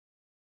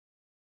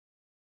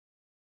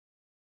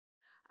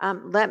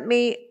Let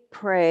me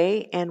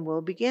pray and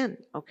we'll begin,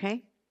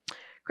 okay?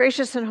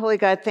 Gracious and holy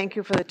God, thank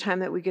you for the time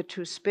that we get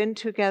to spend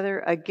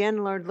together.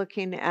 Again, Lord,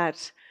 looking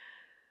at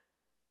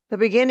the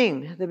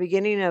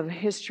beginning of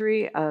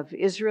history of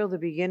Israel, the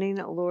beginning,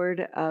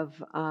 Lord,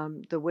 of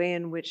the way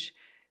in which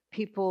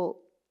people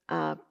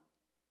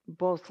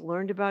both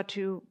learned about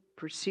you,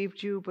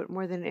 perceived you, but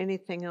more than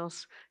anything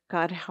else,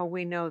 God, how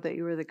we know that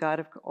you are the God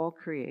of all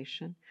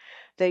creation,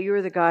 that you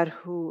are the God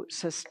who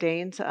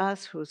sustains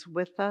us, who's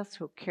with us,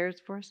 who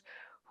cares for us,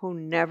 who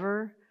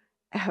never,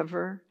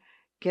 ever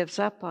gives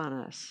up on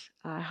us.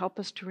 Help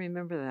us to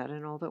remember that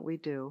in all that we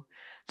do,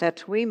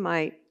 that we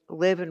might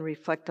live and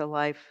reflect a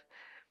life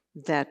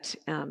that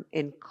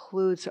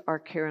includes our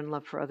care and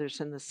love for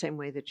others in the same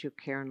way that you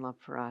care and love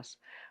for us.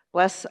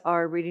 Bless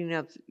our reading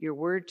of your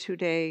word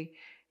today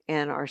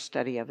and our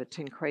study of it.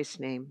 In Christ's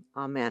name,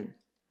 amen.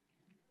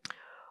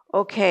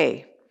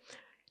 Okay,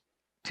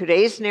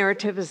 today's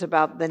narrative is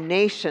about the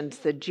nations,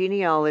 the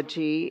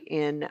genealogy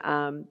in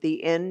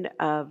the end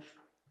of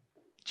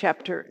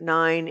chapter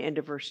 9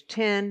 into verse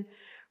 10.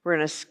 We're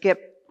going to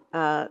skip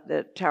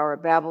the Tower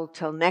of Babel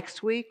till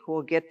next week.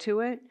 We'll get to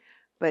it.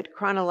 But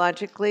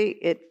chronologically,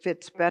 it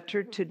fits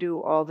better to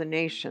do all the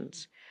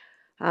nations.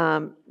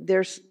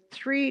 There's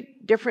three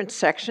different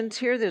sections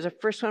here. There's a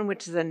first one,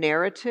 which is a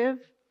narrative.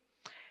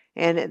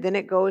 And then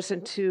it goes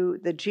into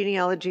the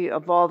genealogy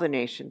of all the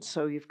nations.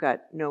 So you've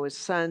got Noah's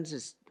sons,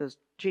 is the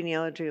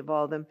genealogy of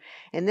all of them.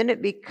 And then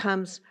it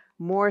becomes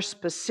more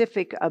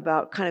specific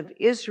about kind of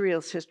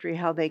Israel's history,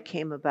 how they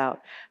came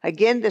about.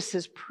 Again, this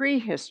is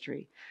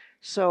prehistory.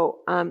 So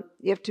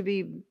you have to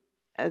be,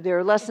 there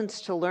are lessons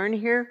to learn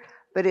here,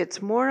 but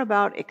it's more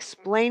about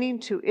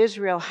explaining to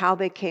Israel how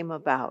they came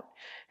about.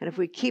 And if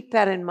we keep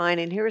that in mind,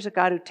 and here's a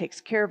God who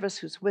takes care of us,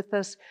 who's with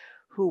us,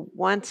 who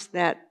wants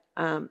that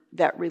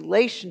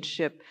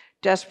relationship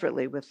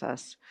desperately with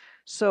us.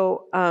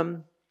 So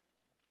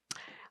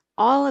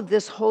all of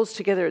this holds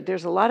together.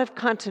 There's a lot of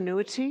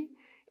continuity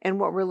in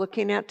what we're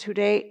looking at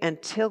today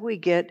until we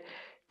get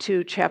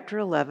to chapter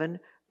 11,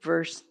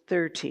 verse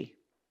 30.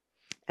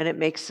 And it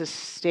makes a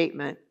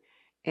statement.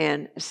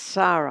 And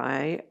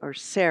Sarai, or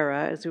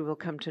Sarah, as we will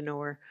come to know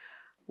her,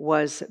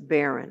 was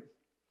barren.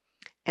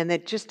 And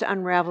that just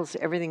unravels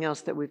everything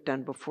else that we've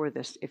done before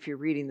this, if you're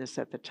reading this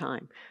at the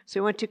time. So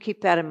I want to keep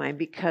that in mind,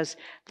 because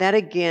that,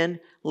 again,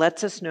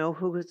 lets us know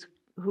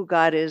who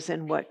God is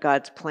and what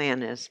God's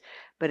plan is.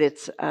 But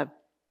it's a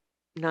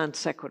non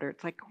sequitur.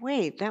 It's like,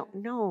 wait,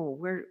 no,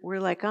 we're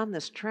like on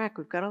this track.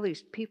 We've got all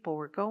these people.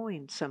 We're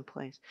going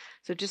someplace.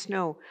 So just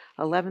know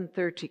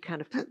 11:30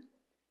 kind of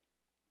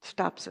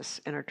stops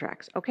us in our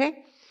tracks.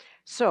 Okay?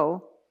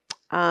 So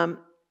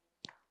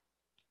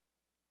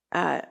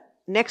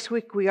next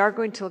week we are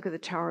going to look at the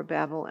Tower of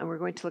Babel, and we're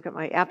going to look at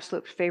my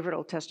absolute favorite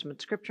Old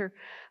Testament scripture,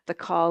 the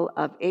call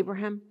of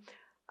Abraham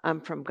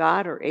from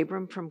God, or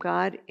Abram from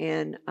God.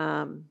 And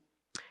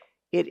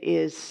it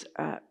is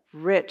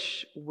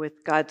rich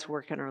with God's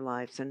work in our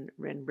lives, and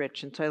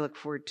rich. And so I look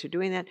forward to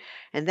doing that.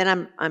 And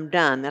then I'm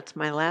done. That's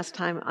my last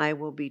time I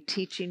will be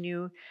teaching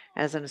you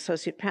as an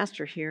associate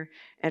pastor here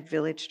at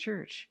Village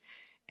Church.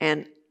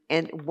 And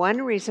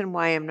one reason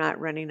why I'm not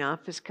running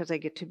off is because I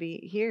get to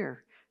be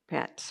here,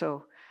 Pat.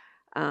 So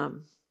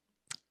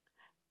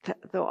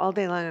though all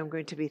day long I'm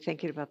going to be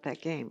thinking about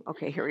that game.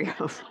 Okay, here we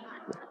go.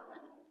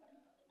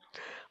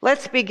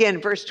 Let's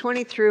begin. Verse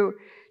 20 through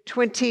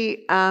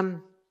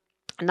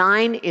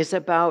 29 is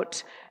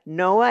about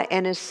Noah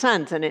and his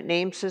sons, and it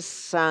names his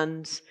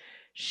sons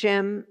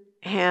Shem,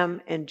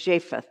 Ham, and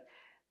Japheth.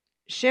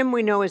 Shem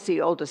we know is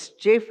the oldest.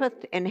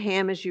 Japheth and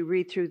Ham, as you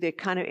read through, they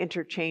kind of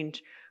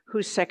interchange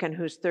who's second,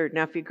 who's third.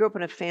 Now, if you grew up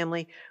in a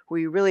family where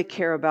you really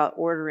care about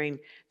ordering,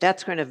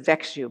 that's going to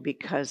vex you,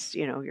 because,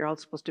 you're all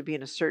supposed to be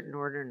in a certain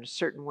order in a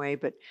certain way,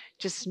 but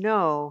just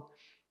know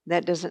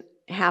that doesn't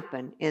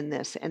happen in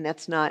this, and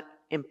that's not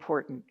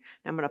important.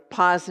 I'm going to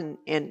pause and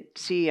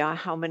see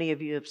how many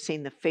of you have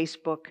seen the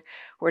Facebook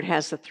where it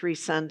has the three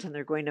sons and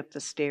they're going up the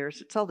stairs.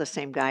 It's all the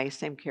same guy,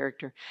 same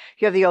character.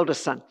 You have the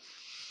oldest son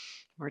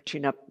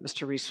marching up.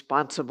 Mr.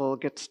 Responsible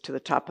gets to the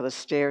top of the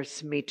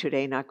stairs. Me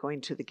today, not going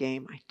to the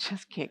game. I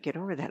just can't get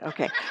over that.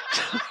 Okay.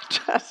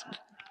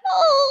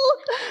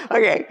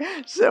 Okay,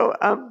 so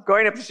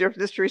going up the stairs,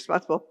 Mr.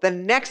 Responsible. The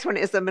next one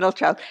is the middle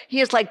child.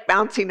 He is like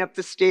bouncing up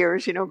the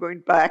stairs,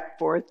 going back,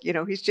 forth.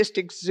 He's just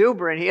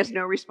exuberant. He has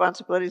no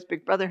responsibility. His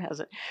big brother has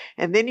it.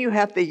 And then you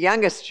have the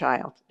youngest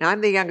child. Now,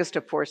 I'm the youngest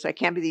of four, so I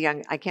can't be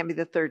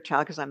the third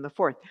child because I'm the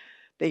fourth.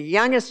 The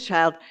youngest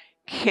child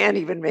can't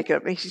even make it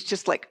up. He's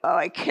just like, oh,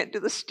 I can't do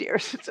the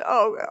stairs. It's,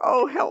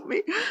 oh, help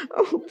me.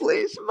 Oh,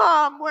 please,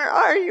 Mom, where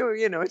are you?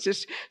 It's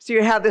just, so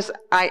you have this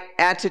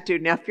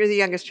attitude. Now, if you're the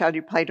youngest child,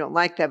 you probably don't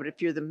like that. But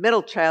if you're the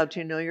middle child,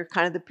 you're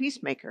kind of the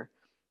peacemaker.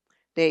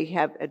 They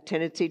have a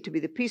tendency to be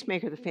the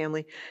peacemaker of the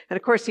family. And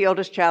of course, the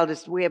oldest child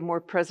we have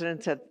more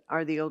presidents that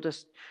are the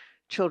oldest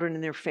children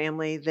in their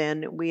family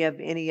than we have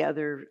any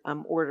other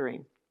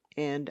ordering.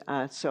 And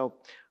so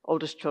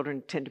oldest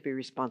children tend to be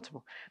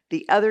responsible.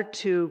 The other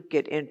two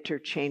get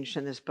interchanged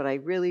in this, but I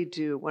really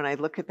do, when I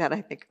look at that,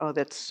 I think, oh,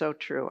 that's so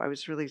true.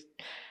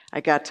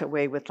 I got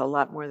away with a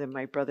lot more than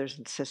my brothers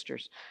and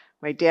sisters.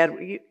 My dad,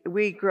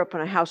 we grew up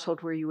in a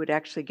household where you would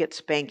actually get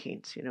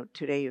spankings.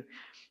 Today you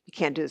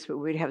can't do this, but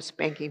we'd have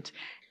spankings.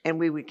 And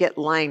we would get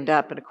lined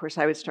up. And of course,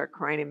 I would start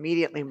crying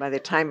immediately. And by the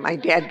time my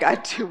dad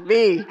got to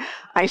me,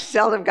 I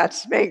seldom got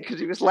spanked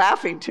because he was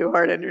laughing too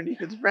hard underneath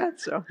his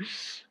breath. So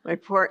my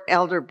poor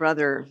elder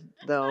brother,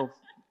 though,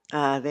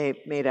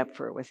 they made up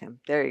for it with him.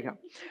 There you go.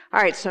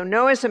 All right, so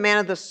Noah's a man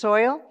of the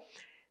soil.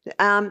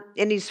 And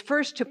he's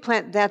first to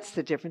plant. That's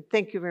the difference.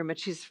 Thank you very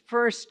much. He's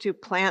first to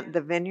plant the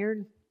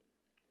vineyard.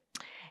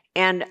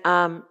 And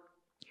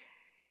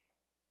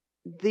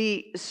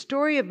the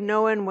story of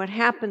Noah and what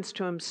happens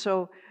to him,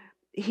 so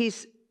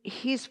he's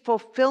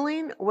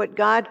fulfilling what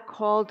God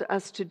called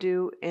us to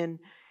do in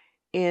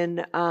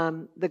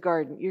the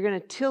garden. You're going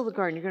to till the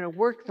garden. You're going to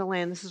work the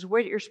land. This is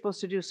what you're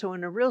supposed to do. So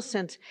in a real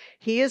sense,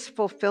 he is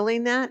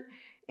fulfilling that.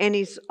 And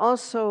he's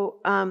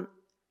also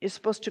is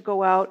supposed to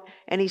go out,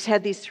 and he's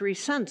had these 3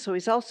 sons. So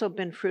he's also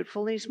been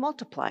fruitful, and he's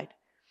multiplied.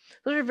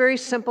 Those are very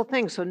simple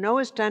things. So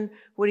Noah's done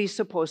what he's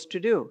supposed to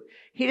do.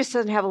 He just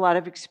doesn't have a lot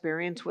of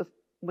experience with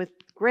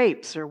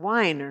grapes or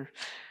wine or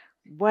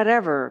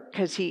whatever,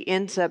 because he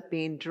ends up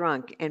being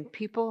drunk. And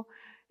people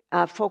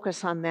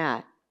focus on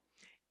that.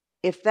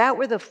 If that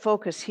were the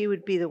focus, he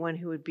would be the one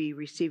who would be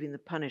receiving the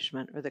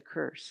punishment or the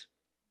curse.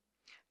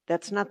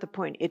 That's not the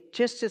point. It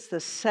just is the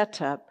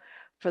setup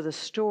for the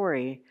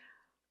story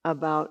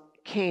about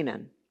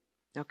Canaan.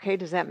 Okay,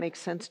 does that make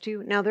sense to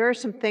you? Now, there are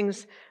some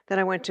things that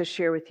I want to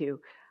share with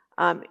you.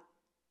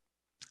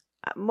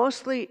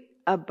 Mostly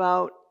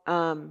about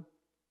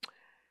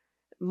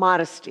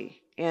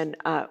modesty. And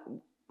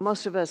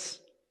most of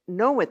us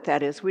know what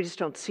that is. We just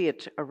don't see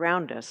it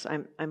around us.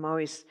 I'm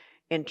always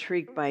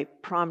intrigued by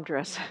prom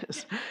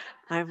dresses.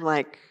 I'm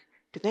like,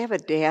 do they have a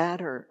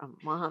dad or a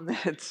mom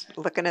that's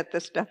looking at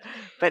this stuff?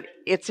 But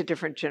it's a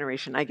different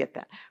generation. I get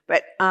that.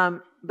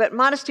 But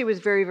modesty was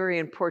very, very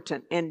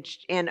important. And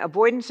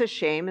avoidance of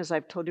shame, as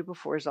I've told you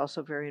before, is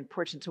also very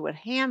important. So what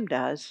Ham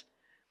does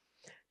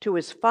to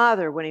his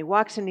father, when he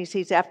walks in, he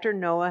sees after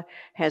Noah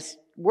has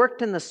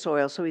worked in the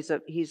soil, so he's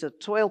a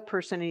soil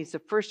person, and he's the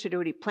first to do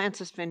it. He plants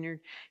his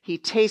vineyard. He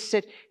tastes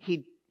it.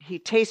 He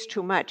tastes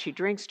too much. He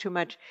drinks too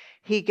much.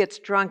 He gets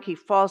drunk. He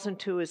falls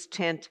into his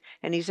tent,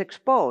 and he's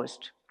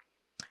exposed.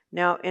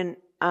 Now, in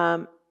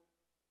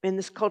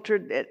this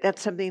culture,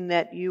 that's something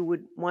that you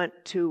would want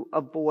to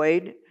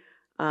avoid,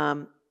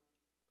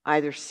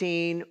 either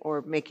seeing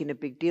or making a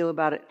big deal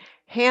about it.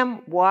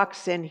 Ham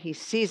walks in, he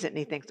sees it, and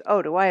he thinks,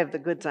 oh, do I have the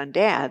goods on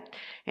Dad?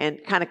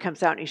 And kind of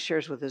comes out and he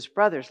shares with his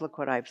brothers, look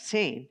what I've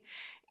seen.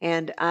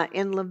 And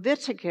in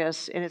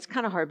Leviticus, and it's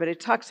kind of hard, but it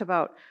talks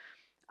about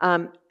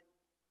don't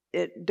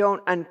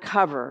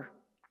uncover,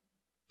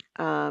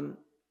 don't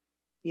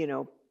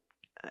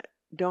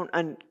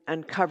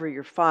uncover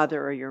your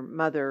father or your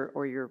mother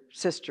or your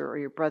sister or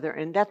your brother.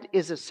 And that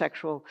is a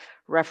sexual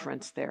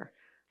reference there.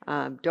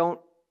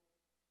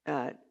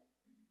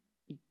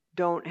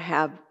 Don't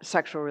have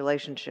sexual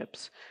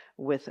relationships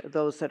with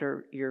those that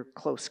are your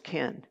close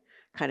kin,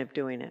 kind of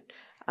doing it.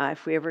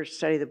 If we ever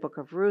study the book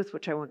of Ruth,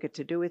 which I won't get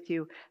to do with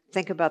you,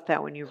 think about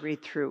that when you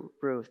read through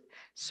Ruth.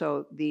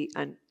 So the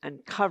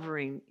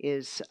uncovering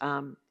is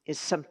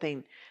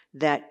something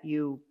that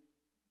you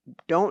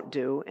don't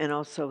do, and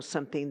also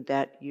something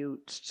that you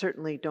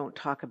certainly don't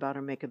talk about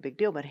or make a big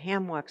deal. But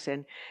Ham walks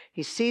in,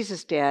 he sees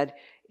his dad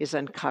is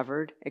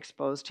uncovered,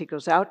 exposed. He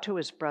goes out to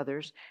his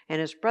brothers,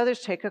 and his brothers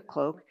take a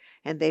cloak,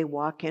 and they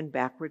walk in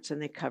backwards,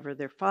 and they cover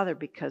their father,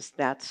 because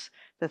that's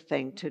the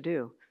thing to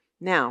do.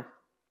 Now,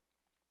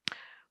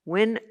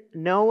 when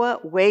Noah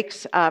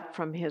wakes up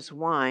from his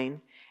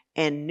wine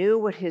and knew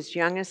what his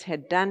youngest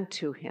had done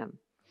to him.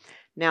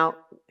 Now,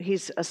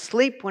 he's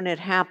asleep when it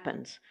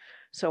happens.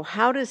 So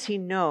how does he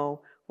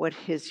know what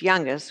his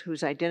youngest,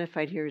 who's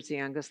identified here as the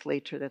youngest,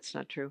 later that's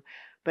not true,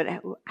 but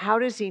how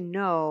does he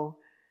know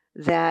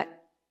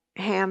that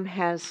Ham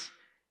has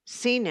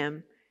seen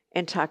him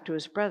and talked to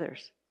his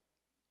brothers?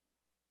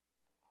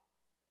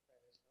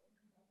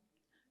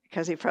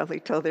 Because he probably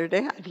told their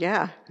dad,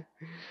 yeah.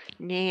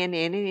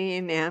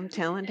 I'm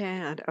telling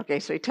Dad. Okay,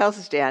 so he tells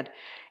his dad,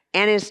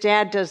 and his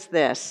dad does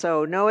this.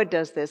 So Noah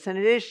does this, and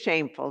it is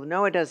shameful.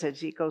 Noah does it.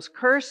 He goes,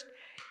 cursed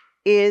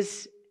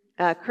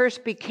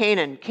be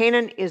Canaan.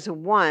 Canaan is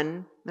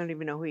one. I don't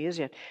even know who he is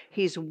yet.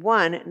 He's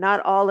one,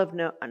 not all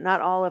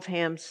of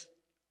Ham's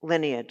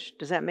lineage.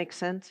 Does that make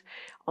sense?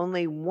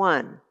 Only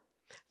one.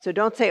 So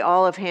don't say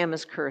all of Ham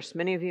is cursed.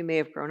 Many of you may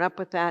have grown up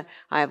with that.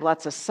 I have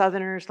lots of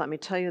Southerners. Let me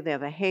tell you, they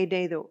have a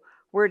heyday. The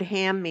word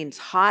Ham means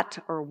hot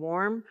or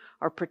warm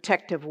or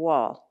protective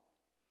wall.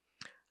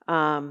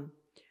 The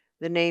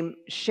name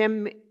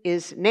Shem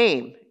is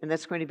name, and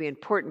that's going to be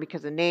important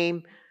because the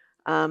name,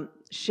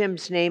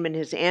 Shem's name and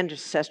his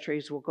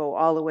ancestries will go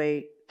all the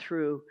way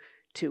through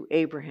to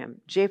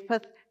Abraham.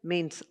 Japheth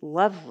means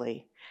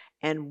lovely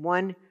and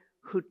one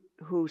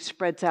who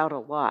spreads out a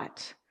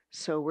lot.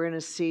 So we're going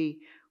to see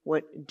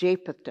what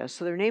Japheth does.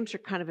 So their names are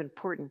kind of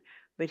important.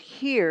 But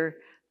here,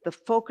 the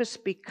focus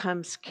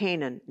becomes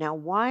Canaan. Now,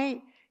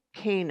 why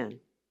Canaan?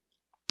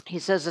 He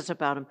says this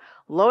about him.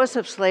 Lowest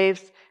of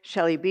slaves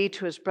shall he be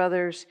to his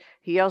brothers.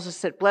 He also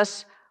said,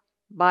 blessed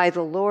by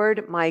the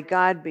Lord my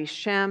God be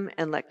Shem,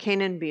 and let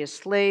Canaan be a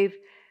slave.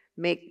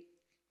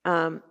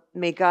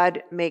 May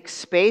God make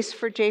space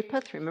for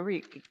Japheth. Remember,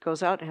 he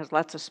goes out and has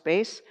lots of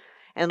space.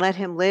 And let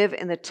him live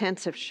in the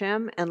tents of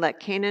Shem, and let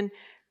Canaan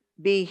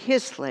be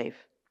his slave.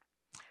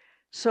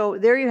 So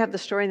there you have the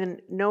story. And then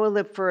Noah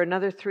lived for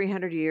another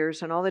 300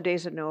 years, and all the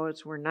days of Noah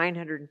were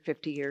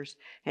 950 years,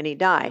 and he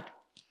died.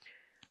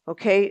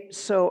 Okay,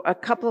 so a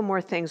couple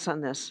more things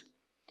on this.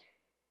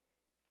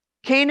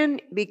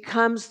 Canaan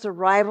becomes the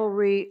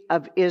rivalry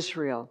of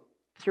Israel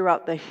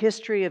throughout the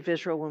history of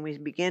Israel when we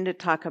begin to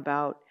talk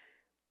about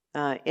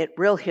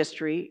real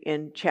history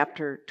in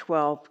chapter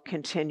 12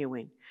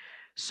 continuing.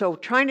 So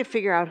trying to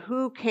figure out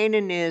who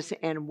Canaan is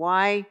and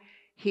why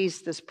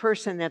he's this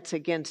person that's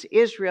against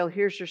Israel,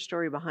 here's your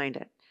story behind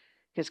it.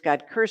 Because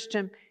God cursed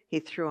him, he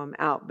threw him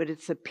out. But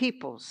it's the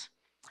people's.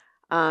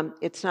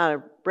 It's not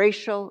a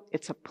racial,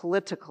 it's a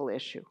political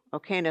issue.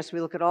 Okay, and as we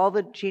look at all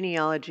the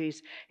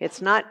genealogies,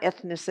 it's not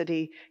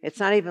ethnicity, it's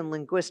not even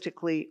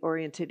linguistically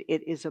oriented.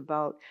 It is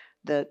about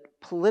the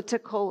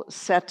political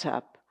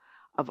setup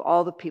of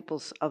all the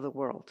peoples of the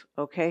world.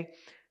 Okay,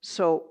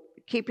 so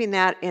keeping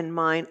that in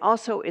mind.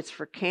 Also, it's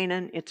for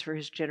Canaan, it's for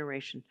his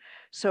generation.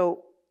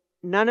 So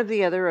none of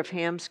the other of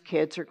Ham's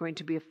kids are going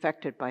to be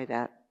affected by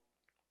that.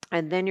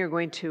 And then you're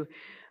going to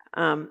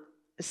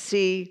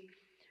see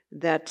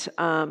that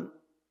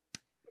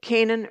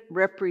Canaan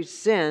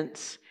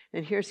represents,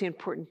 and here's the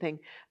important thing,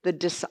 the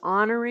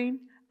dishonoring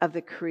of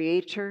the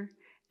Creator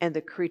and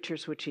the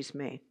creatures which he's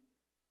made.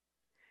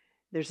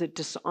 There's a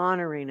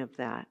dishonoring of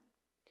that.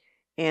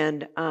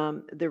 And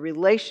the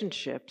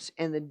relationships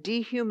and the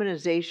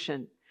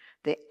dehumanization,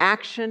 the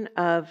action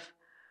of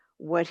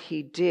what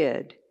he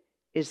did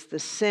is the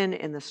sin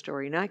in the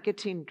story, not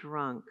getting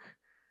drunk.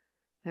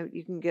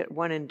 You can get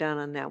one and done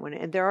on that one.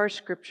 And there are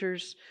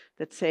scriptures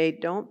that say,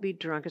 don't be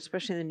drunk,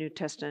 especially in the New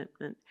Testament.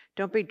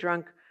 Don't be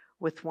drunk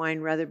with wine,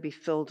 rather be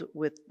filled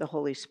with the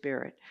Holy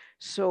Spirit.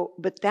 So,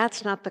 but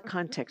that's not the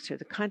context here.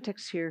 The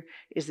context here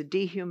is the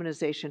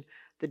dehumanization,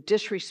 the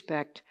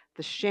disrespect,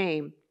 the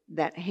shame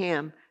that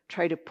Ham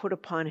tried to put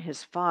upon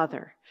his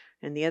father.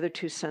 And the other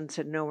two sons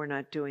said, no, we're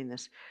not doing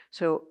this.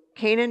 So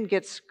Canaan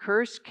gets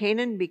cursed.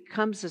 Canaan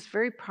becomes this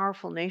very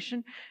powerful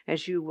nation.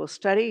 As you will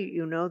study,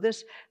 you know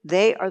this.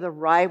 They are the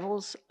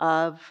rivals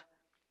of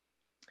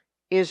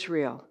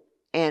Israel.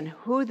 And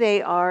who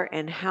they are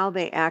and how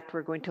they act,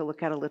 we're going to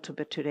look at a little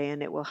bit today,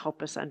 and it will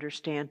help us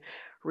understand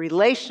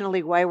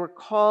relationally why we're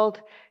called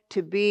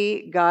to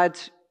be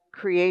God's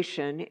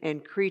creation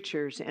and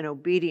creatures and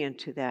obedient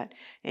to that.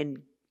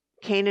 And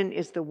Canaan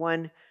is the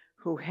one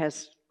who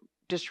has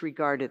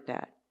disregarded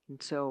that.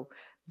 And so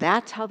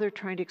that's how they're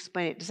trying to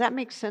explain it. Does that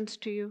make sense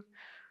to you?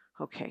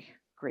 Okay,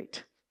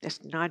 great.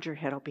 Just nod your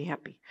head, I'll be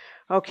happy.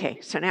 Okay,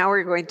 so now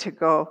we're going to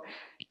go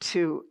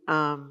to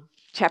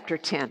chapter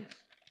 10.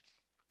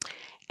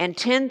 And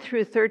 10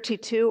 through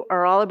 32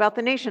 are all about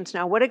the nations.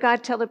 Now, what did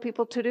God tell the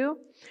people to do?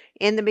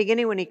 In the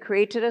beginning, when he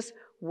created us,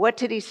 what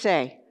did he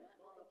say?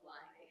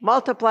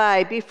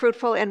 Multiply, be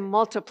fruitful and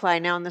multiply.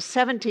 Now, in the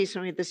 70s,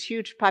 when we had this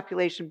huge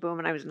population boom,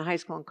 and I was in high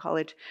school and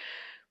college,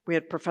 we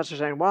had professors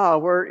saying, wow,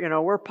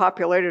 we're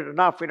populated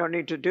enough. We don't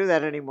need to do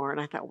that anymore.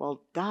 And I thought,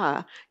 well,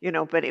 duh,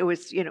 but it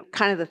was,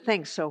 kind of the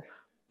thing. So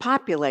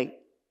populate.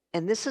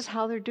 And this is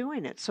how they're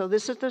doing it. So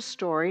this is the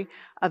story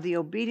of the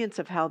obedience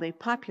of how they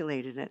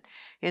populated it.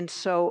 And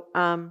so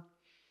the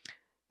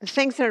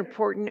things that are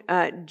important,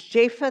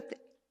 Japheth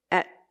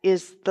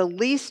is the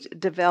least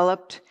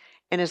developed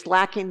and is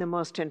lacking the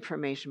most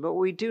information. But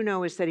what we do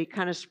know is that he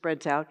kind of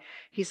spreads out.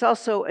 He's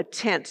also a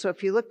tent. So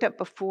if you looked up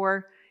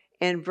before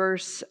in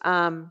verse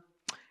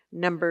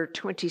number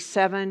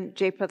 27,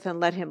 Japheth, and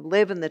let him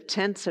live in the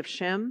tents of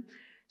Shem.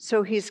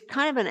 So he's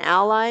kind of an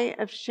ally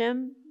of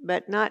Shem,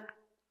 but not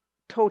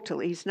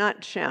totally. He's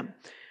not Shem,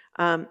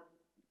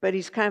 but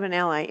he's kind of an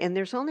ally. And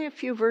there's only a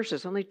few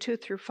verses, only 2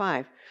 through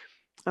 5,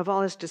 of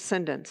all his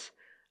descendants.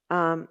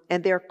 And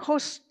they're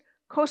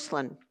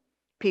coastland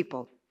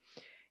people.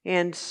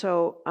 And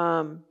so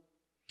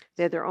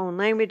they had their own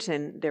language,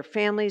 and their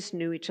families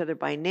knew each other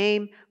by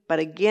name. But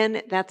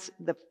again,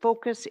 the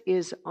focus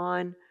is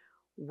on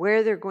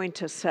where they're going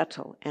to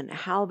settle and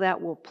how that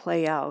will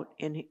play out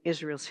in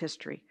Israel's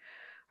history.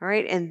 All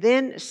right, and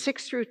then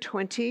 6 through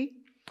 20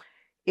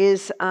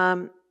 is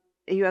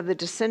you have the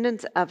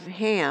descendants of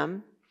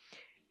Ham,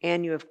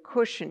 and you have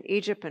Cush and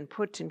Egypt and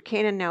Put and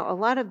Canaan. Now, a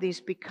lot of these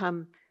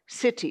become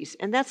cities,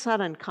 and that's not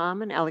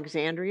uncommon.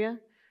 Alexandria,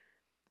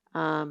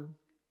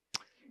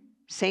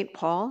 St.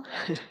 Paul.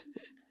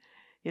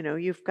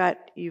 You've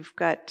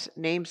got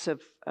names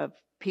of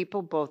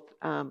people, both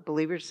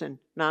believers and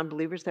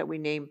non-believers, that we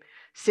name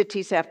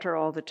cities after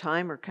all the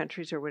time, or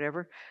countries or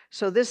whatever.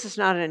 So this is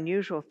not an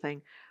unusual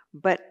thing,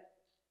 but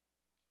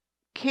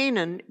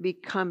Canaan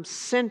becomes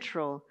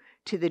central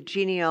to the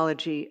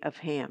genealogy of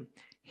Ham.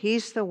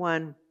 He's the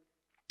one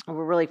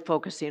we're really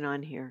focusing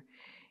on here.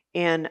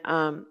 And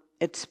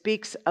it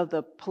speaks of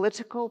the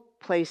political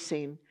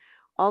placing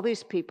all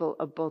these people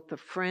of both the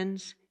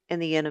friends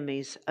and the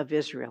enemies of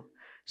Israel.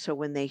 So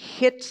when they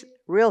hit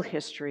real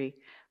history,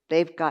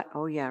 they've got,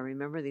 oh yeah,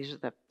 remember this is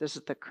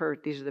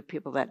the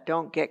people that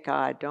don't get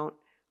God,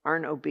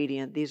 aren't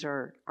obedient. These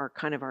are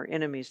kind of our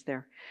enemies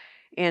there.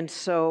 And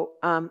so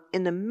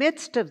in the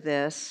midst of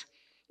this,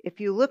 if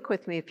you look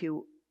with me, if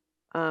you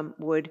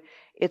would,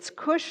 it's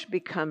Cush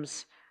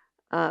becomes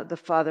the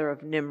father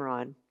of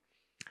Nimrod.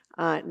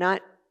 And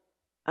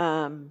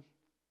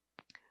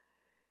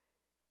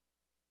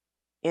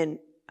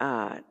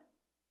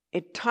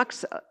it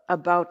talks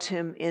about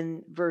him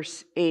in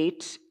verse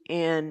 8,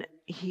 and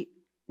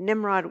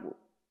Nimrod,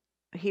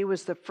 he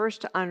was the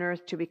first on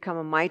earth to become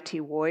a mighty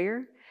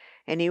warrior,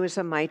 and he was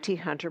a mighty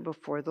hunter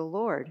before the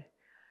Lord.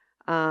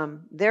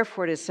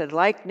 Therefore it is said,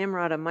 like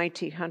Nimrod, a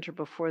mighty hunter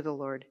before the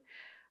Lord.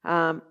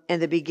 And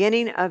the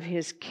beginning of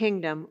his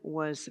kingdom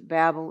was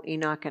Babel,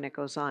 Enoch, and it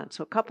goes on.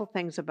 So a couple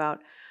things about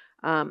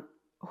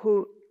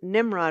who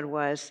Nimrod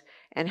was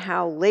and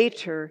how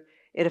later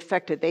it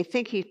affected. They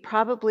think he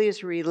probably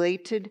is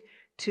related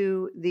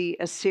to the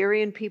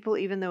Assyrian people,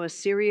 even though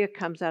Assyria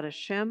comes out of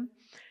Shem.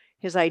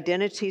 His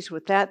identities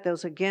with that,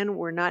 those again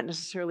were not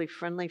necessarily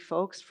friendly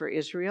folks for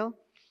Israel.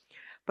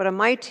 But a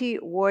mighty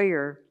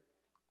warrior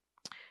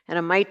and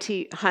a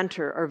mighty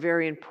hunter are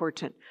very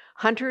important.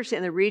 Hunters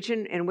in the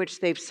region in which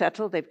they've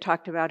settled, they've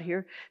talked about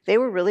here, they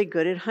were really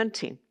good at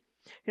hunting.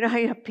 You know how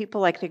you have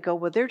people like they go,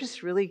 well, they're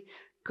just really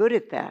good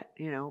at that.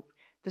 You know,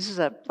 this is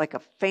like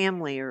a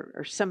family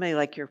or somebody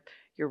like you're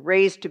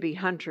raised to be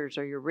hunters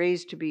or you're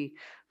raised to be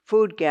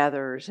food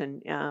gatherers.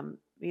 And,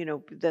 you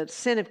know, the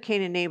sin of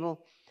Cain and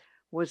Abel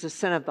was a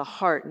sin of the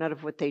heart, not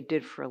of what they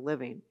did for a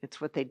living. It's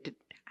what they did,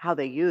 how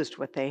they used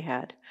what they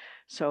had.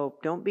 So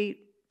don't be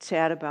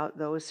sad about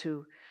those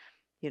who,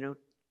 you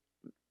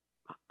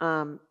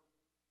know,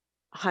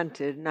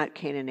 hunted, not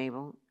Cain and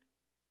Abel.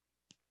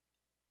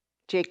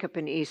 Jacob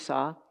and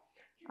Esau,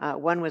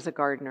 one was a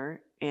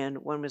gardener and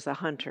one was a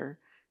hunter.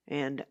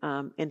 And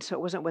so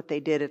it wasn't what they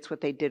did, it's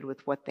what they did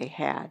with what they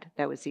had.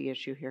 That was the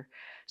issue here.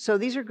 So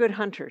these are good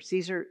hunters.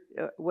 These are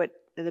what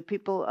the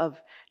people of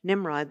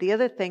Nimrod. The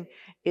other thing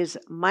is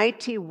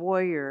mighty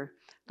warrior.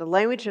 The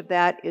language of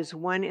that is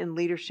one in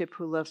leadership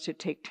who loves to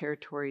take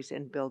territories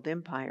and build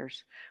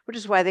empires, which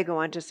is why they go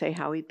on to say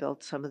how he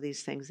built some of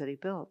these things that he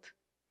built.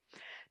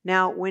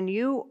 Now, when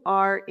you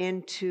are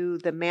into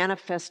the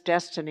manifest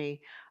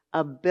destiny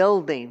of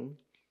building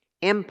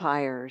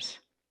empires,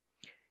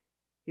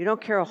 you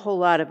don't care a whole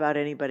lot about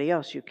anybody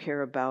else. You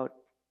care about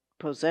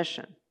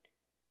possession.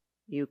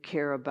 You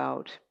care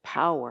about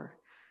power.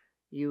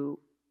 You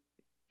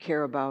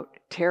care about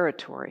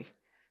territory.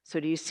 So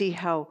do you see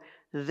how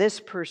this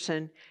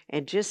person,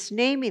 and just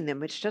naming them,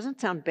 which doesn't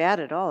sound bad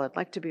at all. I'd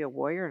like to be a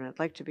warrior and I'd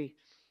like to be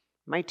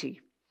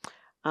mighty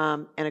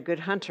and a good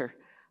hunter.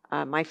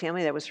 My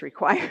family, that was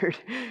required.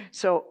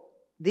 So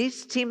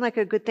these seem like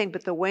a good thing,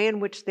 but the way in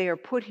which they are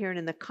put here and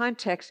in the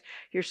context,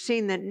 you're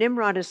seeing that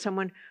Nimrod is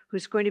someone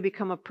who's going to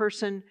become a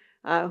person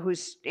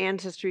whose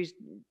ancestry's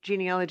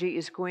genealogy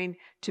is going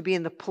to be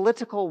in the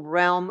political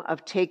realm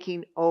of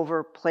taking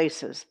over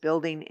places,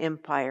 building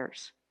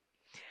empires.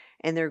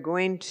 And they're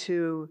going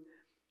to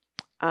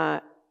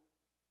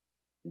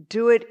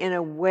do it in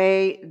a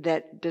way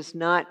that does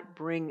not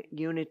bring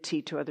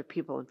unity to other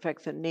people. In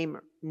fact, the name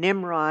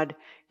Nimrod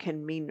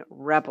can mean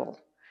rebel.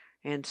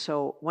 And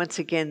so once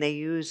again, they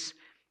use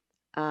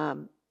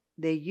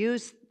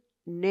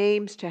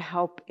names to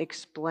help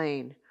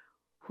explain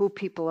who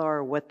people are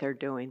or what they're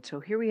doing. So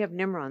here we have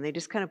Nimrod. And they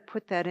just kind of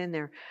put that in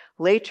there.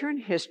 Later in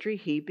history,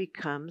 he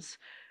becomes,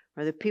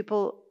 or the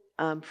people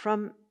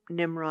from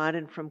Nimrod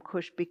and from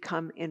Cush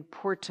become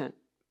important.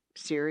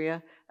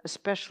 Syria,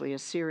 especially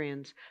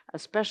Assyrians,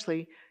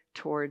 especially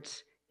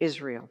towards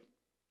Israel.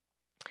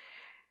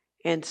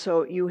 And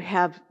so you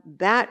have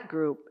that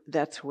group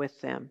that's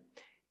with them.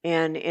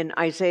 And in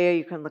Isaiah,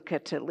 you can look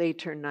at it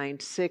later,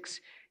 9:6,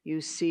 you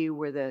see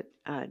where the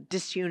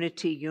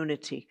disunity,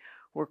 unity,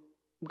 where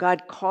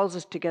God calls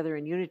us together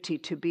in unity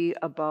to be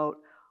about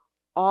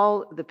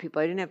all the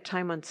people. I didn't have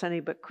time on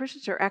Sunday, but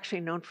Christians are actually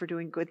known for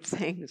doing good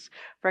things,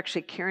 for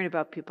actually caring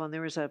about people. And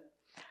there was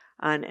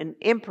an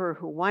emperor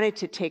who wanted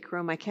to take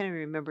Rome. I can't even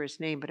remember his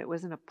name, but it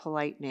wasn't a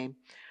polite name.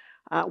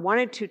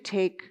 Wanted to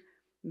take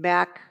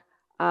back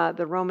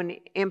the Roman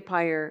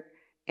Empire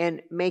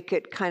and make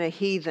it kind of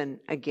heathen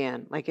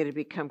again, like it had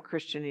become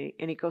Christian.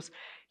 And he goes,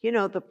 you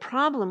know, the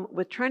problem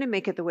with trying to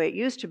make it the way it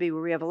used to be,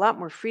 where we have a lot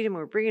more freedom,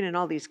 we're bringing in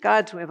all these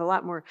gods, we have a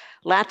lot more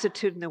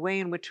latitude in the way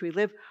in which we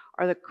live,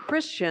 are the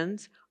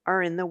Christians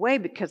are in the way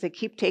because they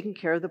keep taking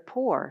care of the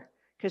poor.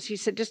 Because he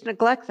said, just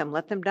neglect them,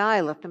 let them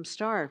die, let them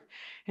starve.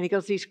 And he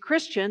goes, these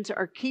Christians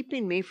are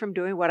keeping me from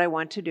doing what I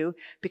want to do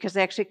because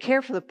they actually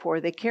care for the poor,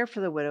 they care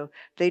for the widow,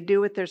 they do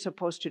what they're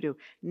supposed to do.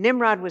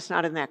 Nimrod was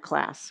not in that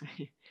class.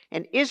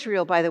 And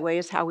Israel, by the way,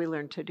 is how we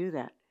learned to do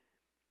that.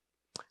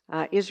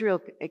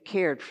 Israel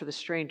cared for the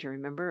stranger,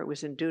 remember? It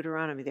was in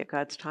Deuteronomy that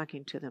God's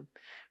talking to them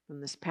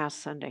from this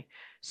past Sunday.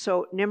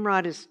 So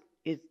Nimrod is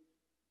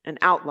an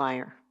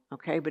outlier,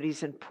 okay? But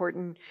he's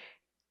important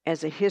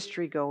as the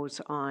history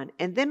goes on.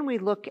 And then we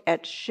look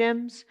at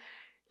Shem's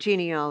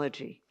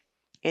genealogy.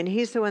 And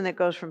he's the one that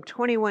goes from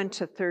 21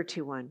 to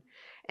 31.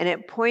 And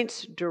it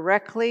points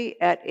directly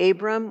at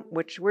Abram,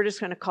 which we're just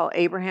going to call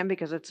Abraham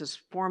because it's his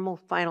formal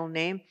final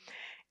name.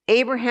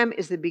 Abraham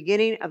is the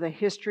beginning of the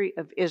history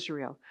of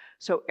Israel.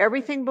 So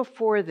everything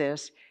before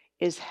this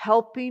is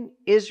helping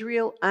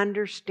Israel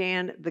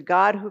understand the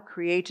God who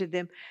created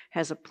them,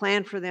 has a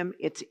plan for them.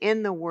 It's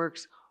in the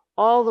works.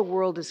 All the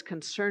world is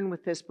concerned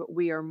with this, but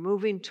we are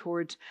moving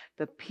towards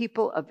the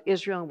people of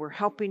Israel, and we're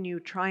helping you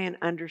try and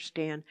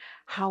understand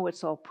how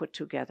it's all put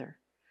together.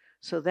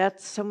 So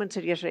that's, someone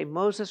said yesterday,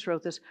 Moses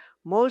wrote this.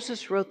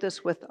 Moses wrote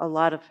this with a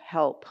lot of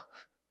help,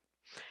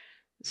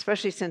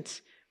 especially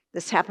since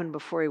this happened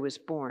before he was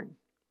born.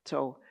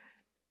 So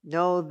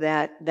know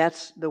that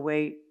that's the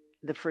way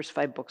the first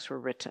 5 books were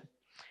written.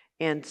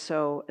 And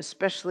so,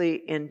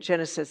 especially in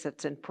Genesis,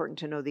 it's important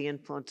to know the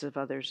influence of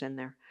others in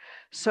there.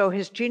 So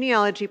his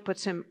genealogy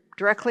puts him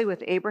directly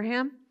with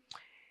Abraham,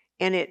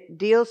 and it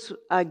deals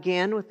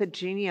again with the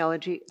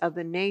genealogy of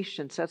the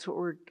nations. That's what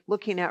we're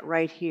looking at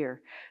right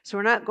here. So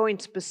we're not going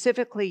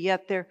specifically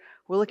yet there.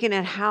 We're looking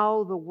at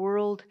how the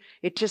world,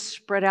 it just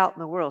spread out in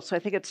the world. So I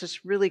think it's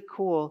just really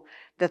cool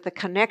that the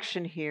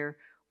connection here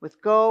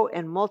with go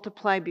and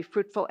multiply, be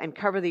fruitful, and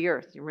cover the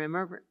earth. You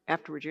remember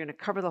afterwards, you're going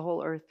to cover the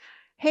whole earth.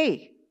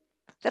 Hey,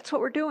 that's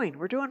what we're doing.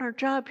 We're doing our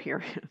job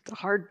here. It's a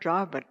hard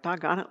job, but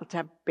doggone it, let's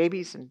have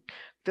babies and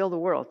fill the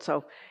world.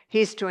 So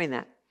he's doing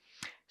that.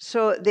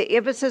 So the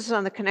emphasis is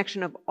on the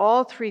connection of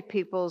all 3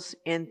 peoples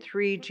in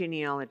 3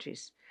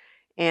 genealogies.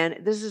 And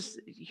this is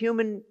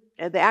human,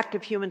 the act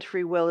of human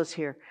free will is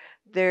here.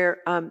 They're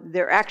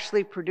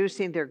actually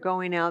producing, they're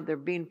going out, they're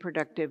being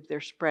productive,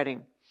 they're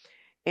spreading.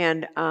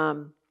 And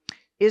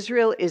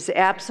Israel is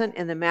absent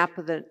in the map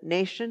of the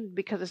nation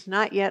because it's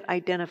not yet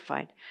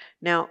identified.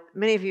 Now,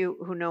 many of you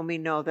who know me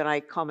know that I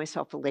call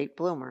myself a late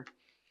bloomer.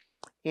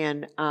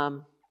 And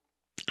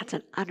that's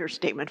an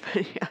understatement,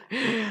 but,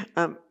 yeah.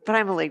 But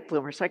I'm a late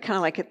bloomer, so I kind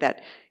of like it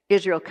that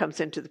Israel comes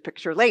into the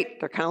picture late.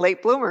 They're kind of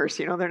late bloomers,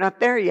 they're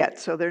not there yet.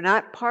 So they're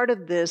not part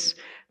of this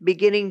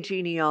beginning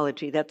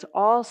genealogy. That's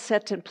all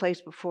set in place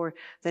before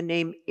the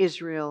name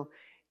Israel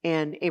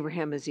and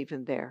Abraham is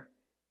even there.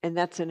 And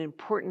that's an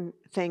important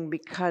thing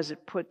because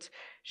it puts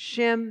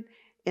Shem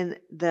in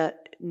the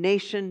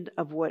nation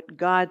of what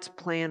God's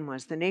plan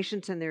was. The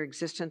nations in their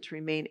existence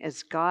remain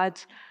as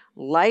God's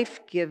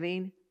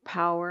life-giving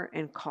power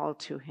and call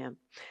to him.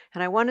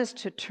 And I want us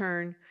to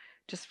turn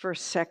just for a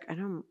sec. I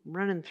know I'm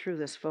running through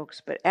this,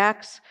 folks, but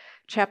Acts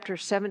chapter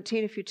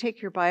 17, if you take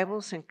your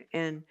Bibles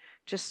and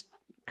just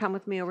come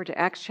with me over to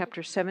Acts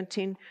chapter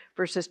 17,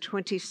 verses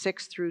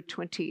 26 through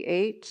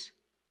 28.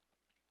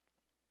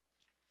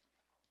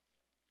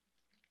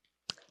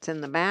 It's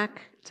in the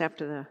back. It's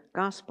after the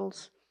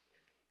Gospels.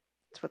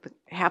 It's what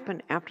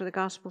happened after the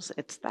Gospels.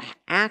 It's the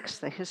Acts,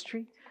 the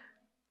history.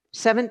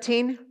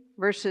 17,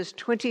 verses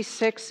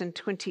 26 and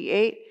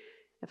 28.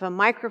 If a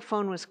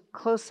microphone was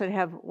close, I'd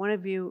have one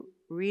of you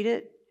read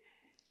it.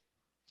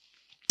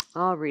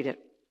 I'll read it.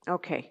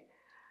 Okay.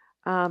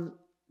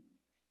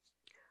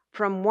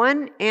 From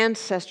one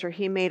ancestor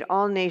he made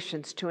all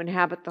nations to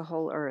inhabit the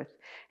whole earth,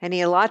 and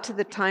he allotted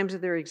the times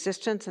of their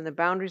existence and the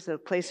boundaries of the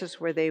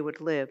places where they would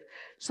live,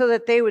 so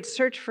that they would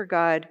search for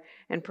God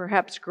and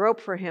perhaps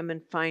grope for him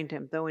and find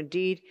him, though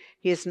indeed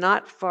he is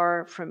not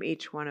far from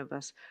each one of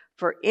us.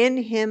 For in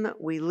him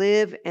we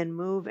live and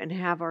move and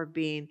have our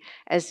being,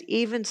 as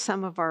even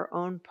some of our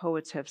own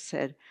poets have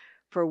said,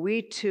 for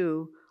we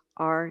too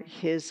are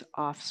his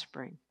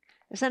offspring.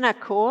 Isn't that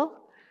cool?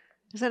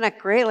 Isn't that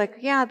great? Like,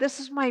 yeah, this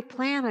is my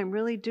plan. I'm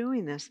really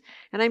doing this.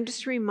 And I'm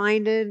just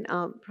reminded,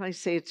 I'll probably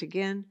say it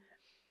again.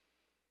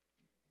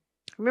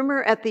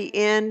 Remember at the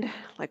end,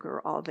 like we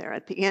were all there,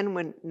 at the end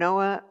when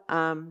Noah,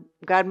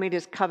 God made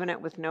his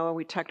covenant with Noah.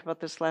 We talked about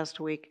this last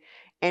week.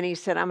 And he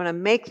said, I'm going to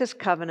make this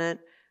covenant.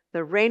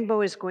 The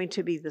rainbow is going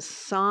to be the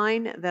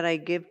sign that I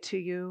give to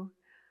you.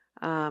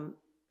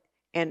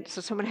 And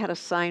so someone had a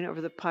sign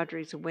over the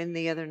Padres win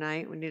the other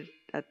night. We needed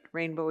a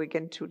rainbow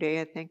again today,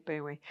 I think. But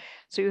anyway,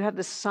 so you have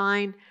the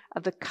sign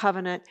of the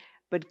covenant.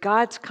 But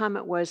God's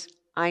comment was,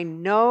 I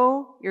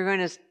know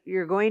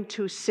you're going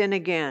to sin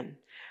again.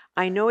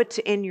 I know it's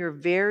in your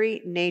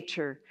very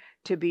nature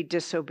to be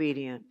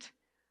disobedient.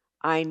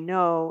 I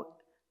know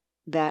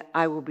that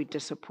I will be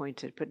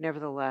disappointed, but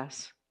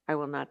nevertheless, I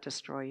will not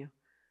destroy you.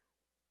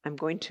 I'm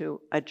going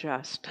to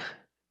adjust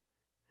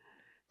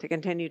to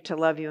continue to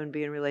love you and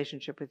be in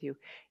relationship with you,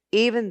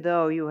 even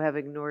though you have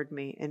ignored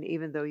me and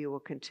even though you will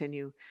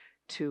continue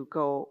to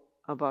go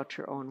about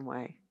your own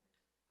way.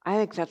 I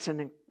think that's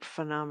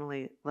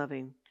phenomenally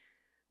loving.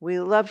 We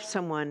love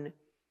someone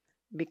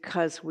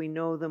because we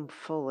know them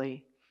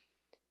fully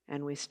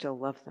and we still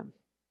love them.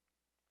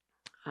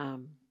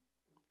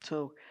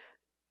 So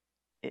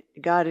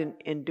God,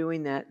 in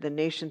doing that, the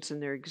nations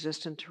in their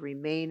existence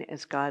remain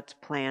as God's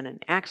plan.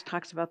 And Acts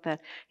talks about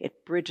that.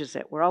 It bridges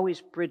it. We're always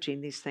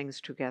bridging these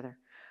things together.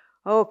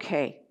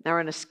 Okay, now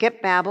we're going to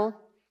skip Babel.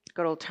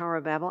 Good old Tower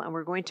of Babel. And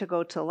we're going to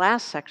go to the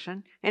last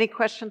section. Any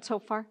questions so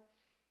far?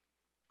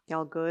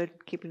 Y'all good?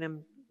 Keeping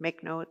them,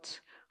 make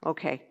notes?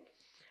 Okay.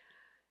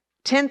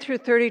 10 through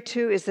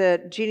 32 is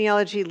the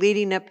genealogy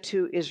leading up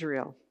to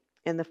Israel.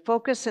 And the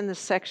focus in this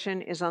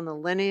section is on the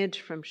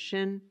lineage from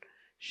Shem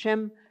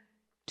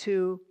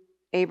to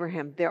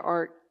Abraham. There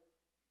are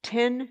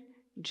 10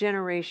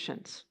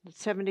 generations.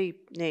 70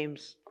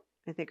 names,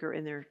 I think, are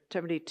in there,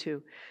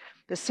 72.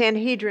 The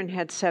Sanhedrin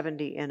had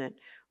 70 in it.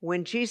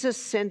 When Jesus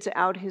sends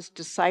out his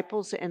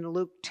disciples in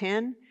Luke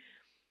 10,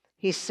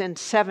 he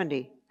sends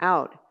 70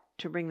 out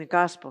to bring the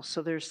gospel.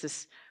 So there's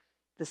this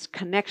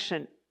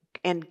connection.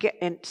 And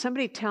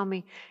somebody tell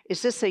me,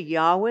 is this a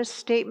Yahweh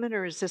statement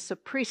or is this a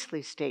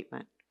priestly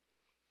statement?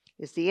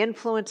 Is the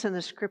influence in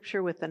the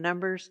scripture with the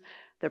numbers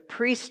the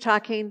priest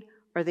talking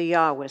or the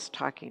Yahweh's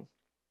talking?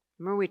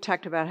 Remember we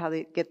talked about how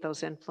they get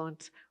those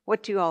influence?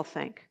 What do you all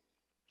think?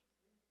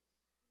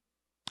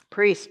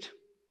 Priest.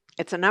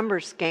 It's a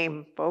numbers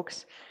game,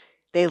 folks.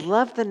 They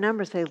love the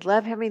numbers. They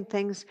love having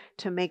things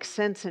to make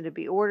sense and to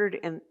be ordered.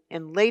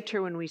 And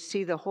later when we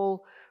see the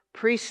whole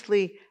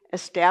priestly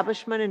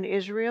establishment in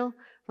Israel,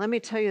 let me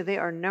tell you, they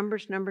are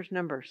numbers, numbers,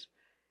 numbers.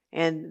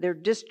 And they're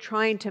just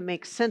trying to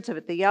make sense of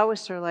it. The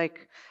Yahwehs are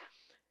like,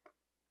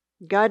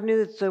 God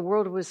knew that the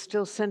world was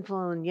still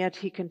sinful and yet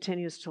he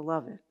continues to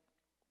love it.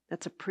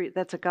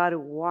 That's a God who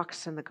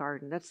walks in the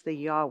garden. That's the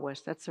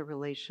Yahwehs. That's a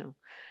relation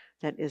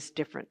that is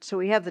different. So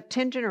we have the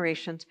 10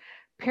 generations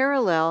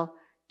parallel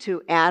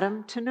to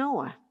Adam to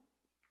Noah.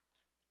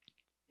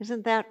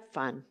 Isn't that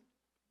fun?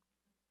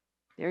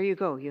 There you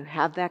go. You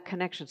have that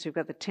connection. So you've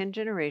got the 10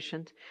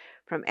 generations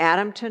from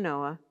Adam to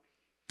Noah,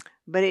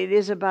 but it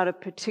is about a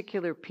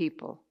particular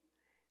people.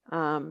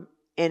 And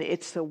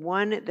it's the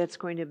one that's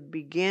going to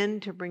begin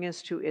to bring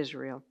us to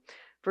Israel.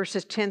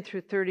 Verses 10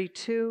 through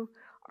 32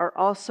 are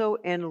also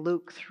in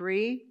Luke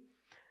 3,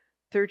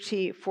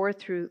 34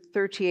 through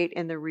 38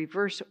 in the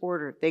reverse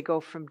order. They go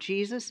from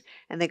Jesus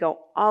and they go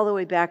all the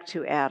way back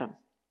to Adam.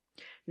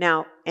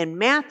 Now, in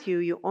Matthew,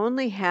 you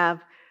only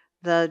have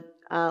the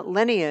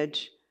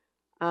lineage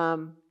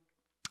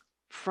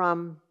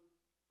from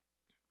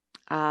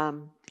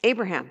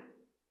Abraham.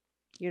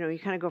 You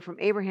kind of go from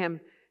Abraham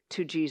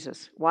to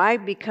Jesus. Why?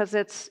 Because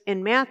it's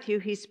in Matthew,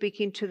 he's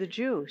speaking to the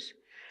Jews.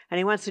 And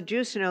he wants the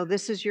Jews to know,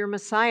 this is your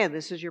Messiah,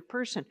 this is your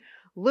person.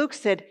 Luke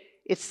said,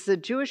 it's the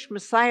Jewish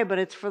Messiah, but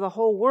it's for the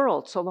whole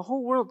world. So the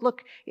whole world,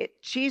 look,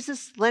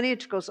 Jesus'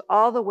 lineage goes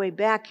all the way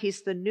back.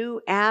 He's the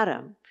new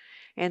Adam.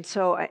 And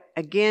so,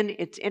 again,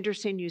 it's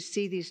interesting you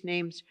see these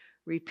names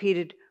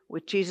repeated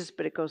with Jesus,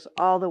 but it goes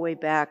all the way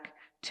back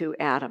to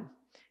Adam.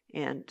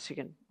 And so you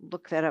can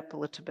look that up a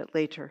little bit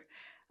later.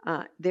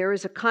 There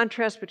is a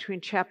contrast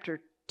between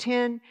chapter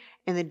 10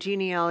 and the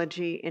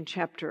genealogy in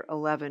chapter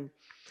 11.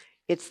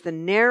 It's the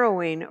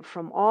narrowing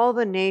from all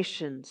the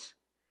nations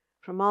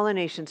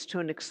to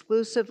an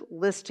exclusive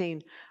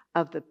listing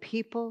of the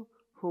people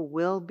who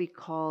will be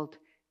called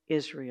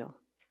Israel.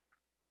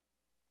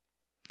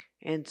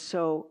 And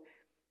so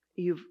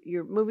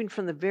you're moving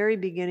from the very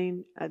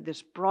beginning,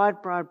 this broad,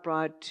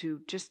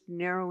 to just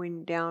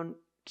narrowing down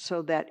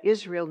so that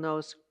Israel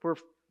knows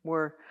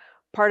we're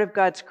part of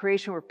God's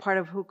creation, we're part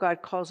of who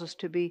God calls us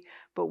to be,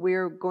 but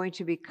we're going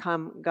to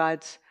become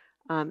God's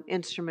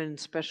instrument and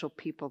special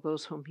people,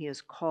 those whom he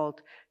has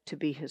called to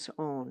be his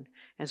own,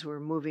 as we're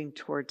moving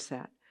towards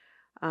that.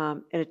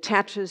 It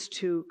attaches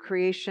to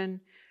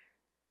creation,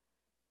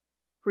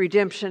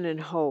 redemption, and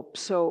hope.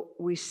 So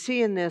we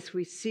see in this,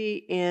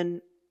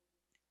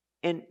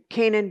 in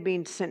Canaan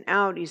being sent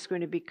out, he's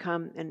going to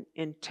become an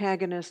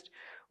antagonist.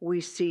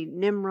 We see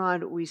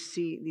Nimrod, we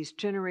see these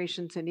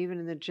generations, and even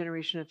in the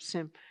generation of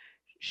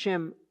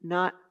Shem,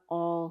 not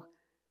all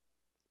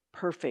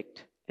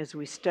perfect as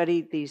we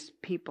study these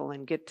people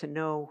and get to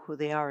know who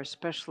they are,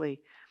 especially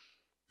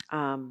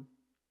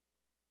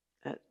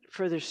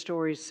further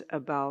stories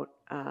about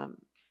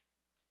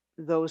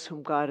those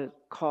whom God had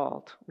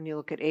called. When you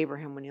look at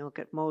Abraham, when you look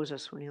at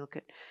Moses, when you look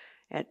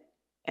at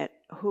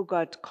who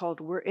God's called,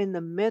 we're in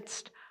the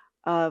midst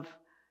of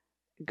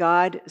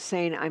God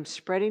saying, I'm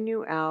spreading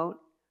you out,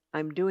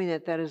 I'm doing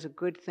it, that is a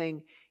good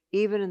thing,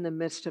 even in the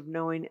midst of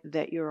knowing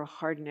that you're a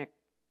hard-necked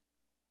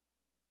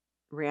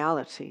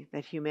reality,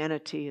 that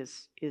humanity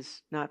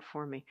is not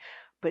for me.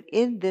 But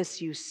in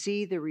this you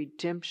see the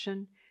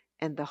redemption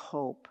and the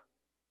hope.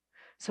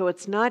 So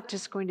it's not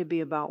just going to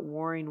be about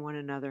warring one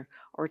another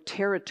or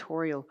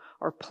territorial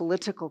or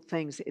political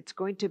things. It's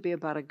going to be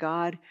about a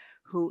God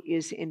who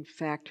is in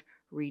fact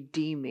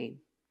redeeming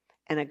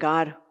and a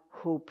God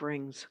who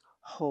brings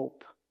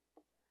hope.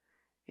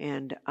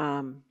 And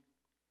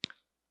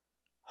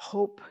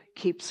hope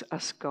keeps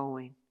us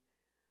going.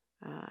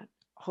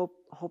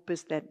 Hope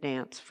is that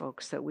dance,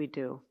 folks, that we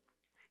do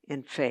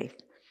in faith.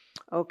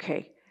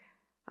 Okay.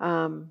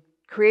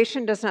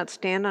 Creation does not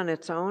stand on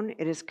its own.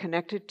 It is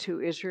connected to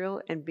Israel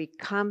and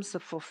becomes the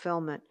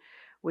fulfillment,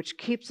 which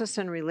keeps us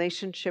in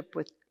relationship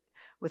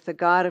with the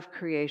God of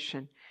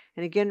creation.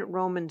 And again,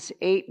 Romans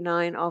 8,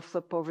 9, I'll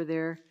flip over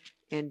there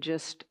and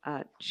just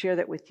share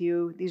that with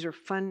you. These are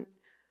fun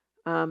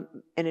and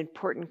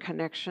important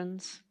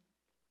connections.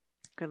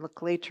 I'm going to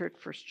look later at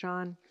 1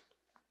 John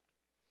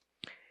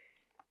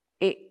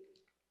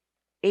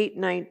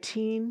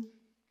 8:19.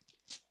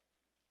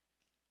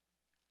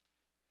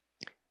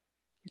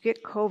 You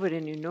get COVID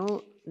and you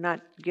know,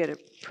 not get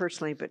it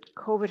personally, but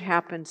COVID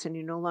happens and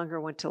you no longer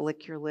want to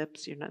lick your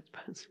lips. You're not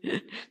supposed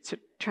to. So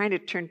trying to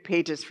turn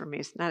pages for me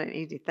is not an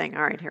easy thing.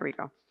 All right, here we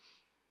go.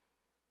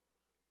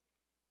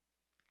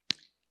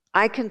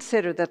 I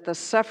consider that the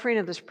suffering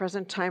of this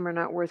present time are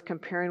not worth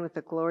comparing with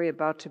the glory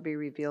about to be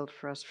revealed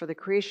for us. For the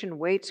creation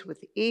waits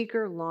with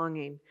eager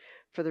longing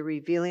for the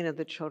revealing of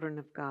the children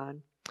of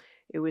God.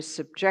 It was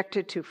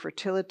subjected to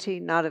fertility,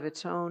 not of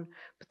its own,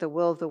 but the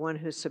will of the one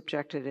who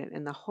subjected it,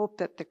 in the hope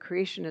that the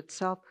creation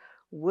itself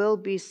will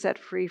be set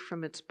free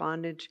from its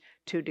bondage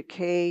to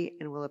decay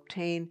and will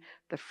obtain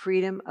the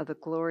freedom of the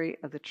glory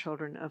of the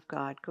children of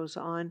God. Goes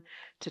on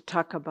to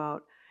talk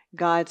about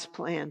God's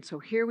plan. So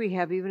here we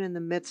have, even in the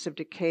midst of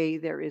decay,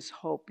 there is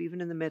hope. Even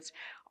in the midst,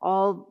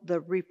 all the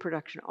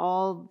reproduction,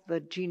 all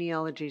the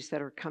genealogies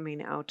that are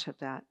coming out of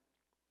that.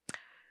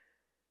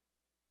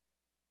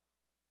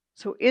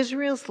 So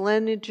Israel's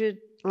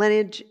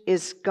lineage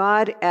is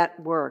God at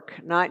work,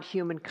 not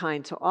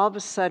humankind. So all of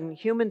a sudden,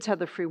 humans have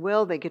the free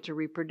will, they get to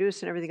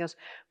reproduce and everything else.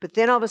 But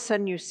then all of a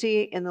sudden you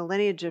see in the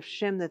lineage of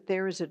Shem that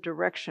there is a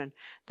direction,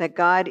 that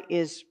God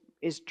is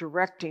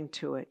directing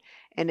to it.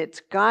 And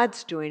it's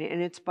God's doing it,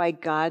 and it's by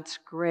God's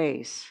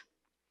grace.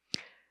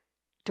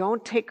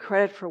 Don't take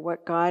credit for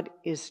what God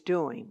is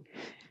doing.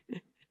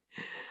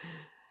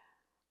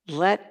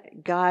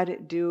 Let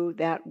God do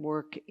that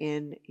work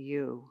in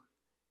you.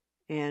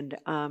 And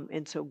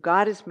so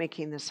God is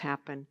making this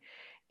happen.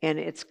 And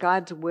it's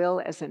God's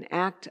will as an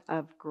act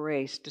of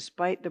grace,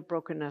 despite the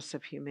brokenness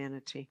of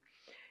humanity.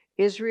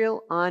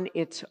 Israel on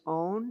its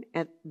own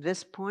at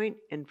this point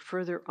and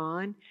further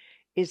on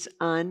is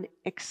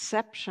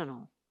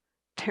unexceptional.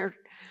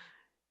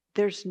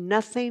 There's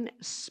nothing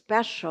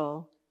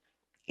special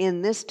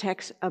in this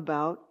text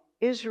about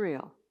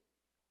Israel.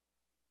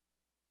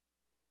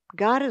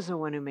 God is the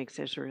one who makes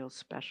Israel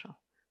special.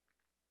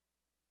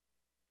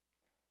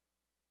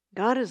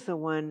 God is the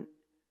one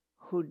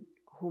who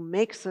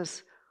makes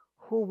us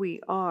who we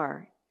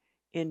are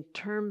in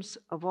terms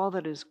of all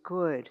that is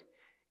good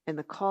and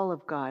the call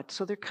of God.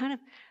 So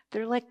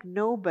they're like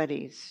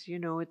nobodies, you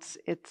know. It's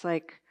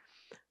like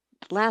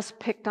last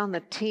picked on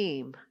the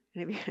team.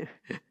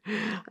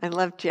 I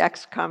loved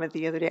Jack's comment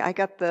the other day. I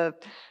got the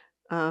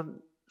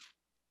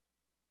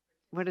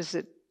what is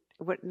it?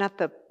 What not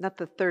the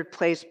third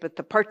place, but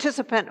the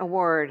participant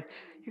award.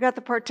 You got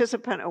the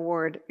participant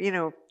award. You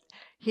know,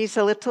 he's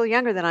a little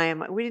younger than I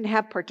am. We didn't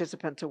have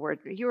participants award.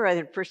 You were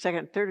either first,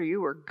 second, third, or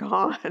you were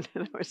gone.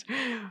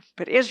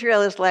 But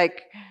Israel is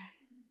like,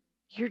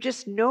 you're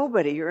just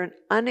nobody. You're an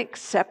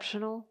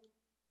unexceptional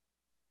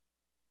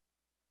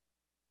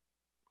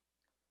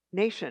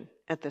nation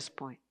at this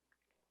point.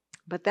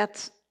 But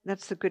that's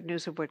the good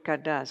news of what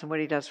God does and what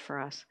he does for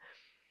us.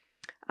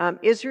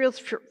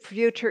 Israel's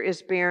future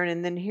is barren,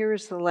 and then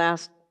here's the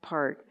last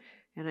part.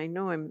 And I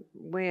know I'm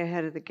way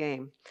ahead of the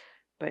game,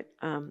 but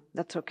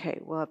that's okay.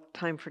 We'll have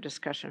time for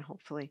discussion,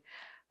 hopefully.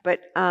 But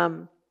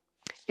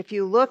if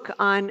you look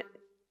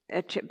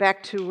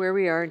back to where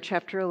we are in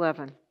chapter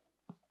 11,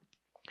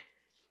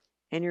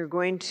 and you're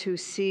going to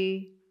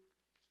see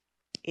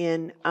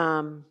in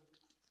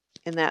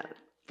that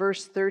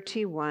verse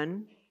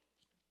 31,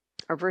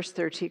 or verse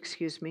 30,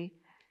 excuse me,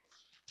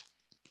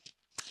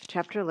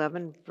 chapter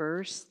 11,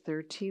 verse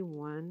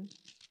 31,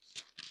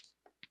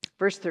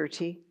 verse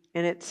 30,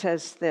 and it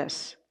says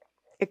this.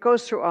 It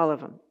goes through all of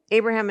them.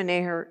 Abraham and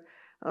Nahor,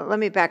 let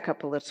me back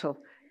up a little,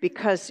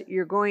 because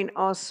you're going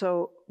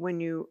also, when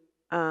you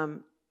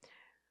do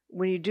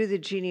the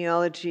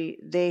genealogy,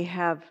 they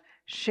have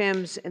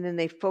Shem's, and then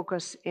they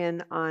focus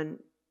in on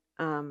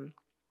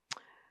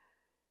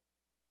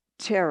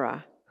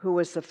Terah, who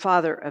was the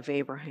father of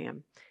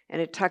Abraham.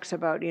 And it talks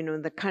about,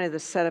 the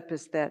setup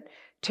is that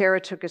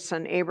Terah took his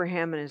son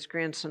Abraham and his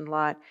grandson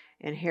Lot,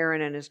 and Haran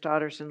and his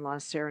daughters-in-law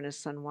Sarah and his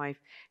son wife,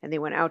 and they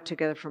went out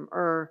together from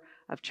Ur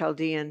of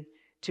Chaldean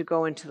to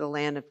go into the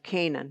land of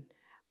Canaan.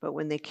 But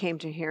when they came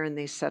to Haran,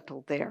 they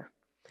settled there.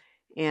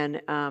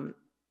 And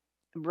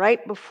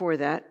right before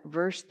that,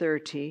 verse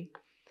 30,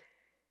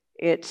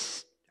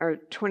 or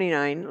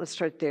 29, let's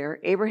start there.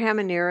 Abraham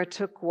and Nahor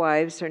took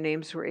wives. Their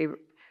names were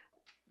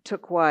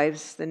took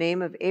wives. The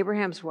name of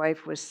Abraham's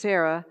wife was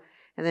Sarah,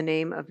 and the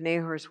name of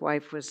Nahor's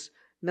wife was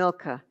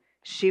Milcah.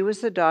 She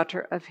was the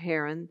daughter of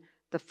Haran,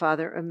 the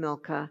father of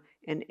Milcah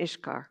and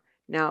Ishkar.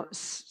 Now,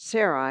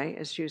 Sarai,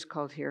 as she was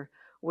called here,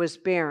 was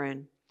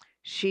barren.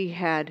 She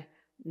had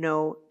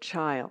no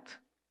child.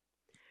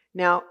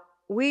 Now,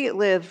 we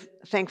live,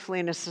 thankfully,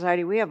 in a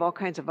society, we have all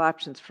kinds of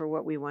options for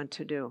what we want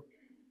to do.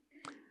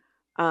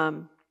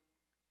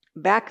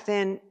 Back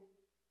then,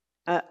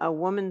 a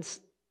woman's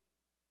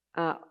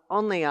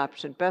only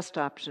option, best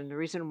option, the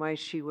reason why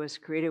she was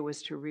created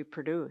was to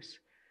reproduce.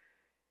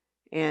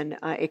 And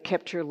it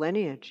kept her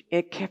lineage.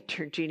 It kept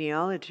her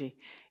genealogy.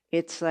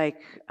 It's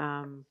like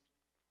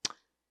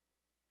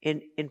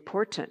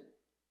important.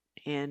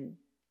 And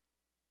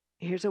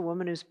here's a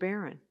woman who's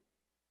barren.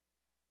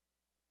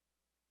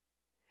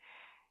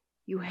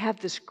 You have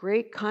this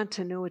great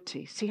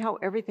continuity. See how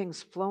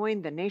everything's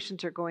flowing? The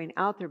nations are going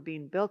out. They're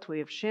being built. We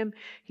have Shem.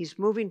 He's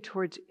moving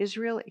towards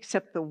Israel,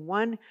 except the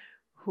one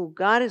who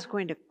God is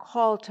going to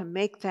call to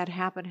make that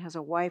happen has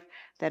a wife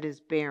that is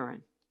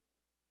barren.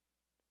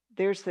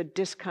 There's the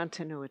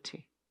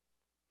discontinuity.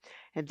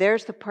 And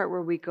there's the part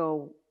where we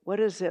go, what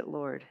is it,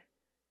 Lord,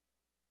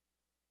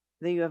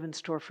 that you have in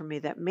store for me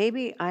that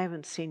maybe I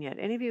haven't seen yet?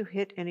 Any of you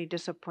hit any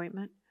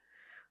disappointment?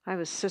 I have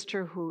a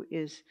sister who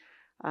is...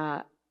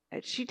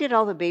 she did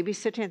all the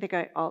babysitting. I think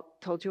I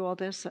told you all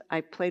this. I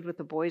played with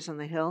the boys on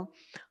the hill,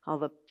 all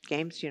the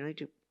games, you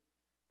do.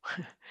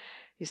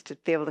 Used to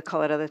be able to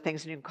call it other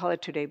things, and you can call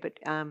it today. But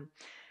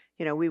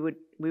we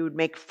would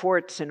make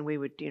forts, and we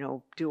would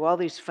do all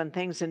these fun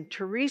things. And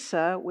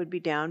Teresa would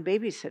be down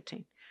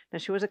babysitting. Now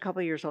she was a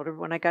couple of years older.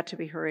 But when I got to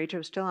be her age, I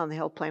was still on the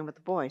hill playing with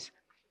the boys.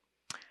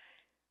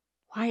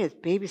 Why is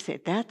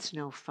babysitting? That's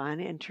no fun.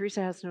 And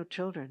Teresa has no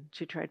children.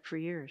 She tried for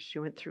years. She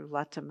went through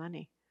lots of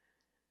money.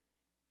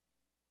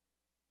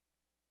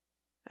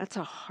 That's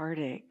a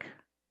heartache.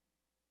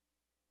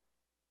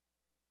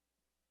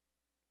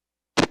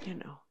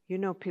 You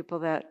know people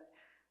that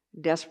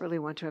desperately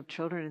want to have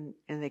children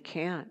and they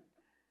can't.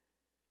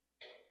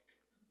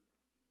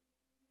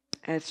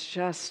 It's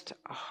just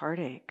a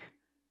heartache.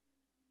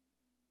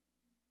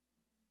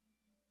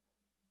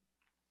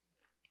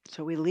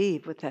 So we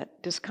leave with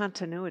that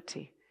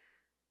discontinuity.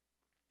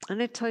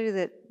 And I tell you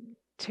that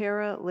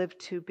Tara lived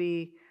to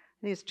be,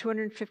 I think it's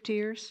 250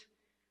 years?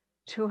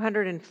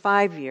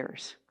 205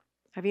 years.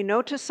 Have you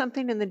noticed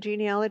something in the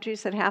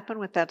genealogies that happened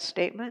with that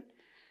statement?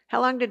 How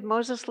long did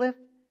Moses live?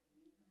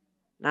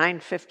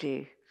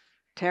 950.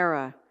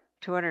 Terah,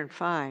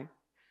 205.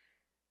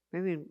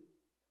 Maybe,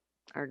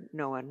 or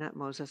Noah, not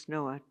Moses,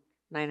 Noah,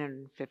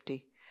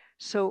 950.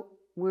 So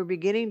we're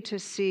beginning to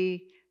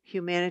see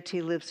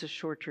humanity lives a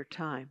shorter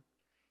time.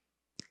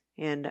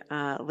 And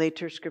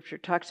later scripture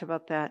talks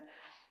about that.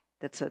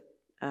 That's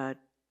not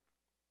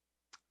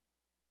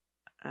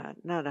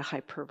a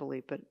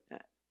hyperbole, but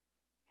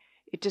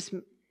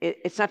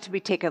it's not to be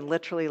taken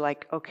literally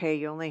like, okay,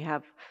 you only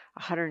have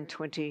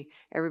 120,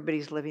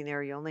 everybody's living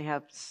there. You only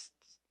have,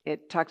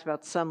 it talks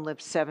about some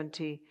live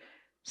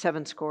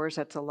 77 scores.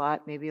 That's a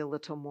lot, maybe a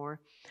little more.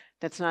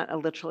 That's not a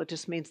literal, it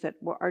just means that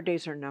our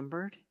days are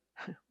numbered.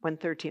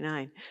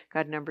 139,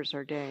 God numbers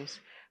our days.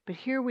 But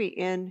here we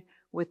end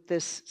with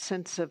this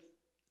sense of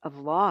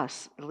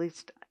loss, at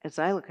least as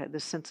I look at it,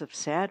 this sense of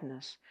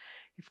sadness.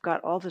 You've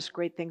got all this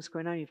great things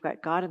going on. You've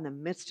got God in the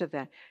midst of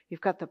that. You've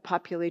got the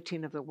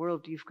populating of the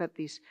world. You've got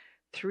these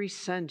 3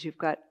 sons. You've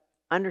got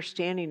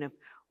understanding of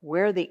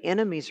where the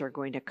enemies are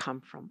going to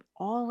come from,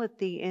 all at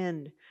the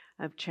end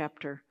of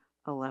chapter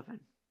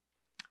 11.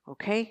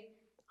 Okay?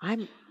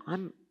 I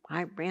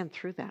ran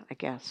through that, I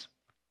guess.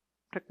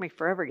 Took me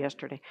forever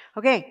yesterday.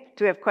 Okay,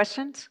 do we have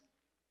questions?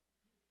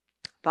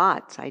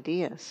 Thoughts,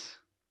 ideas?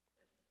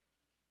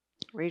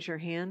 Raise your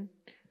hand.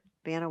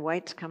 Vanna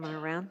White's coming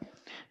around.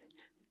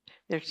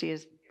 There she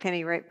is,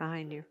 Penny, right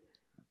behind you.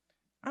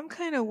 I'm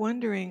kind of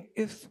wondering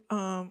if,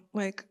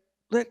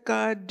 let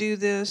God do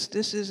this.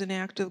 This is an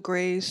act of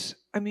grace.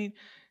 I mean,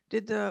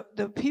 did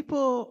the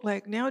people,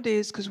 like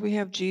nowadays, because we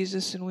have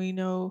Jesus and we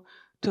know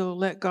to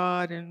let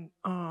God and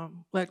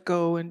let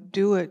go and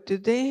do it,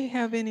 did they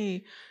have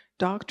any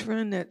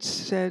doctrine that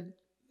said,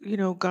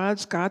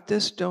 God's got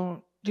this,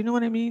 do you know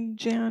what I mean,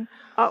 Jan?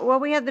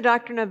 Well, we had the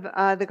doctrine of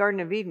the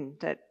Garden of Eden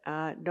that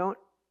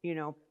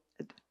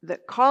the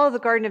call of the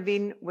Garden of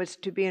Eden was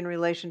to be in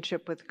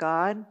relationship with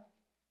God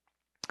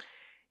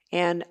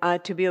and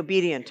to be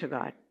obedient to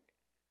God.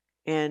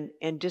 And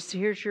just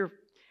here's your,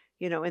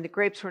 and the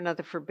grapes were not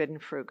the forbidden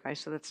fruit,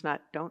 guys, so that's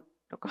not, don't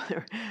go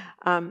there.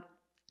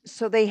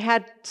 So they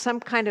had some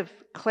kind of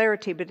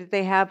clarity, but did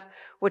they have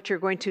what you're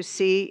going to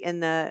see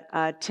in the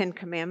 10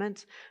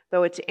 Commandments?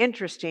 Though it's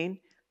interesting,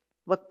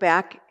 look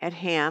back at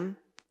Ham.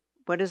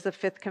 What is the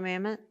 5th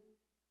commandment?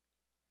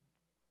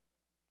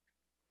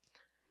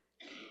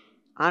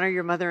 Honor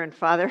your mother and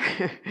father.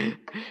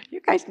 You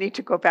guys need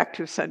to go back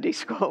to Sunday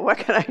school. What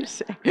can I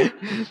say?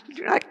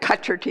 Do not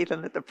cut your teeth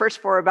on it. The first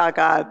 4 are about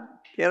God.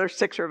 The other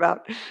 6 are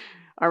about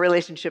our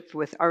relationship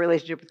with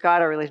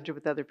God, our relationship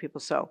with other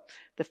people. So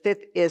the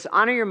 5th is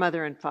honor your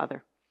mother and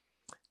father,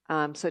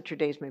 so that your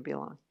days may be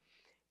long.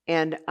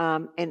 And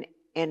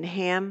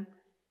Ham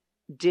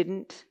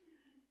didn't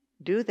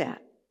do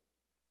that.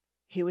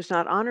 He was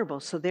not honorable.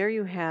 So there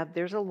you have,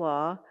 there's a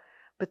law,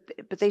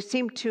 but they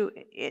seem to,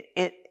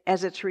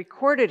 as it's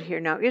recorded here,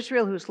 now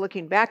Israel who's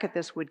looking back at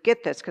this would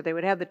get this because they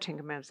would have the 10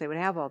 Commandments, they would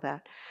have all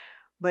that.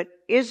 But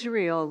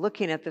Israel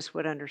looking at this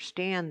would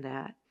understand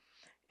that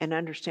and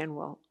understand,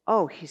 well,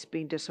 oh, he's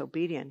being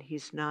disobedient.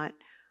 He's not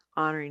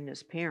honoring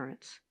his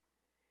parents.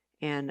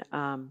 And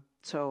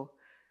so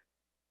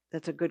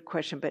that's a good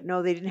question. But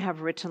no, they didn't have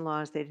written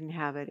laws. They didn't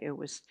have it. It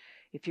was,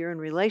 if you're in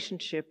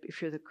relationship,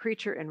 if you're the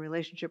creature in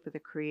relationship with the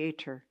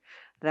Creator,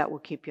 that will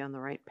keep you on the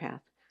right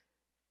path.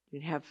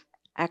 You have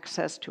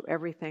access to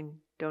everything.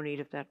 Don't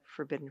eat of that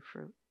forbidden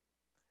fruit.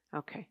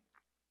 Okay.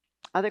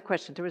 Other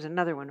questions? There was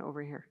another one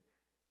over here.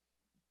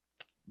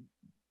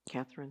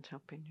 Catherine's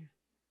helping you.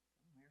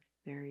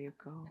 There you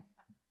go.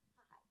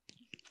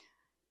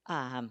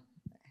 Am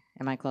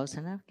I close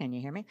enough? Can you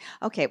hear me?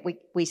 Okay,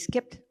 we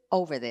skipped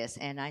over this,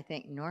 and I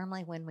think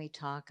normally when we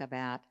talk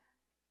about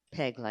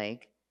Peg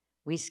Leg,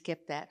 we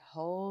skip that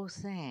whole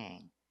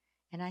thing.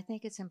 And I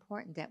think it's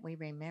important that we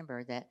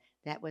remember that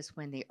that was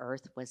when the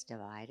earth was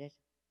divided.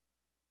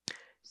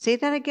 Say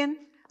that again.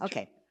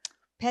 Okay,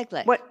 Peg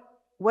Leg.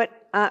 What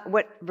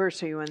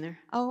verse are you on there?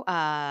 Oh,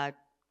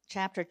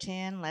 chapter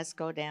 10, let's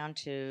go down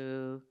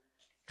to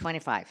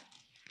 25.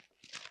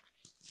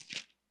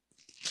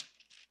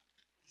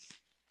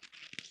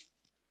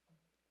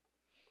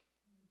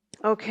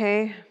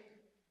 Okay.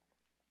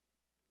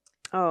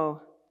 Oh,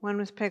 when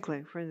was Peg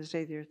Leg? For this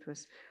day the earth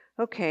was.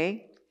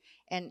 Okay.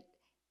 And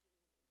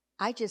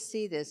I just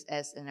see this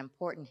as an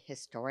important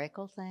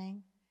historical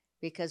thing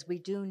because we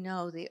do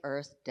know the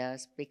earth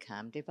does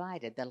become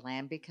divided. The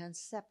land becomes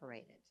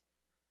separated.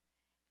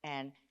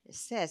 And it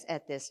says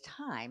at this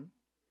time,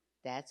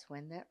 that's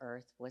when the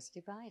earth was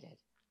divided,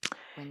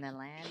 when the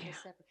land was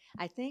separated.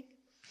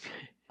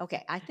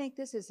 I think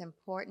this is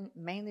important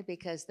mainly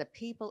because the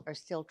people are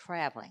still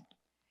traveling.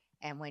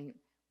 And when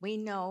we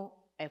know,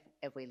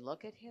 if we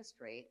look at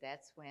history,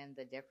 that's when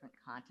the different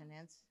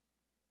continents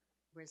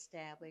were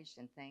established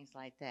and things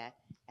like that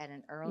at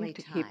an early You have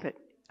to time. keep it.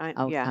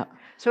 Yeah.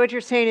 So what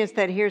you're saying is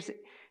that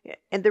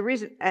and the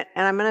reason, and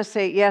I'm going to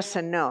say yes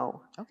and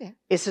no. Okay.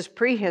 This is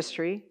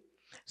prehistory.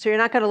 So you're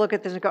not going to look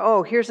at this and go,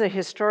 oh, here's a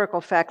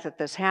historical fact that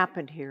this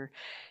happened here.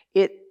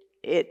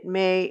 It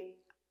may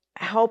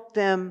help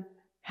them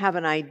have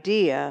an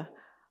idea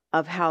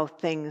of how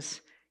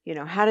things,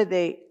 how did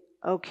they,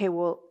 okay,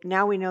 well,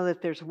 now we know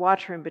that there's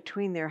water in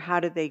between there. How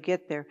did they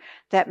get there?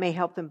 That may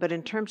help them. But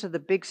in terms of the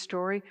big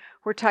story,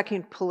 we're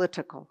talking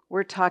political.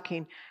 We're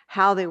talking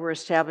how they were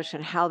established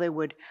and how they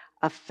would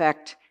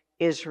affect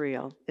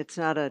Israel. It's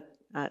not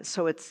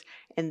so it's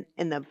in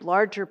the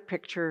larger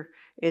picture,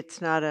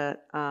 it's not a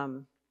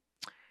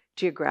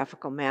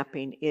geographical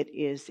mapping. It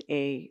is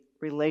a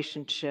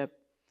relationship,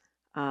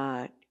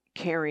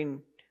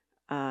 caring,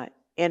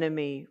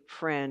 enemy,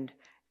 friend,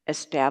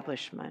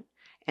 establishment.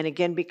 And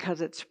again,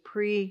 because it's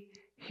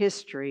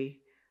prehistory,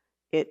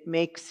 it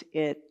makes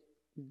it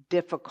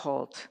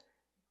difficult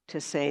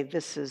to say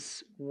this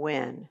is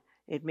when.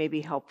 It may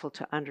be helpful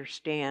to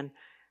understand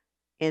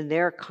in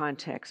their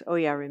context, oh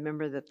yeah,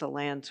 remember that the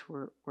lands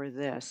were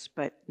this,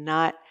 but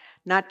not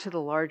to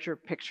the larger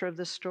picture of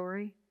the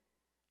story.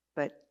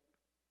 But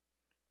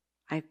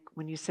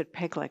when you said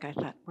Peg Leg, I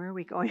thought, where are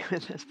we going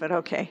with this? But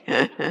okay.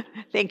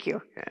 Thank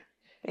you.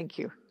 Thank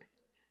you.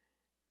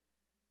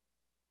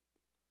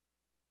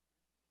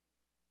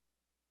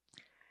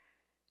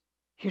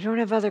 You don't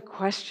have other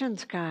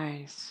questions,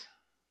 guys?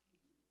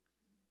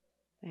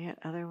 Any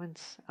other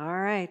ones? All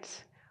right.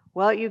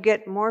 Well, you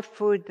get more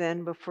food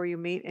then before you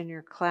meet in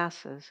your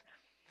classes.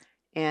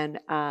 And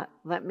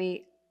let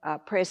me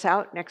pray us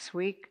out. Next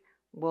week,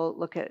 we'll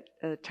look at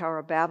the Tower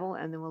of Babel,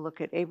 and then we'll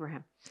look at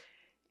Abraham.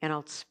 And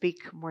I'll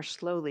speak more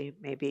slowly,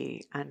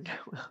 maybe, and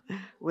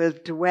we'll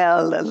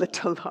dwell a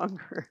little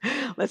longer.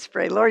 Let's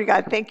pray. Lord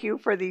God, thank you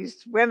for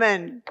these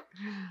women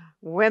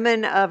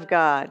of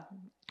God.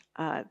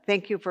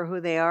 Thank you for who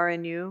they are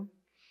in you.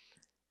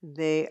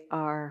 They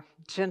are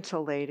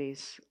gentle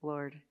ladies,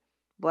 Lord.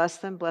 Bless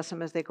them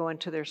as they go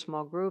into their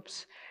small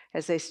groups,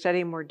 as they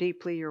study more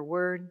deeply your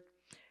word,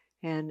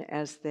 and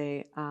as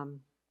they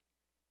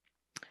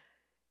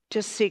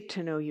just seek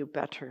to know you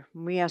better.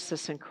 We ask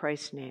this in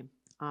Christ's name.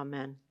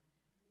 Amen.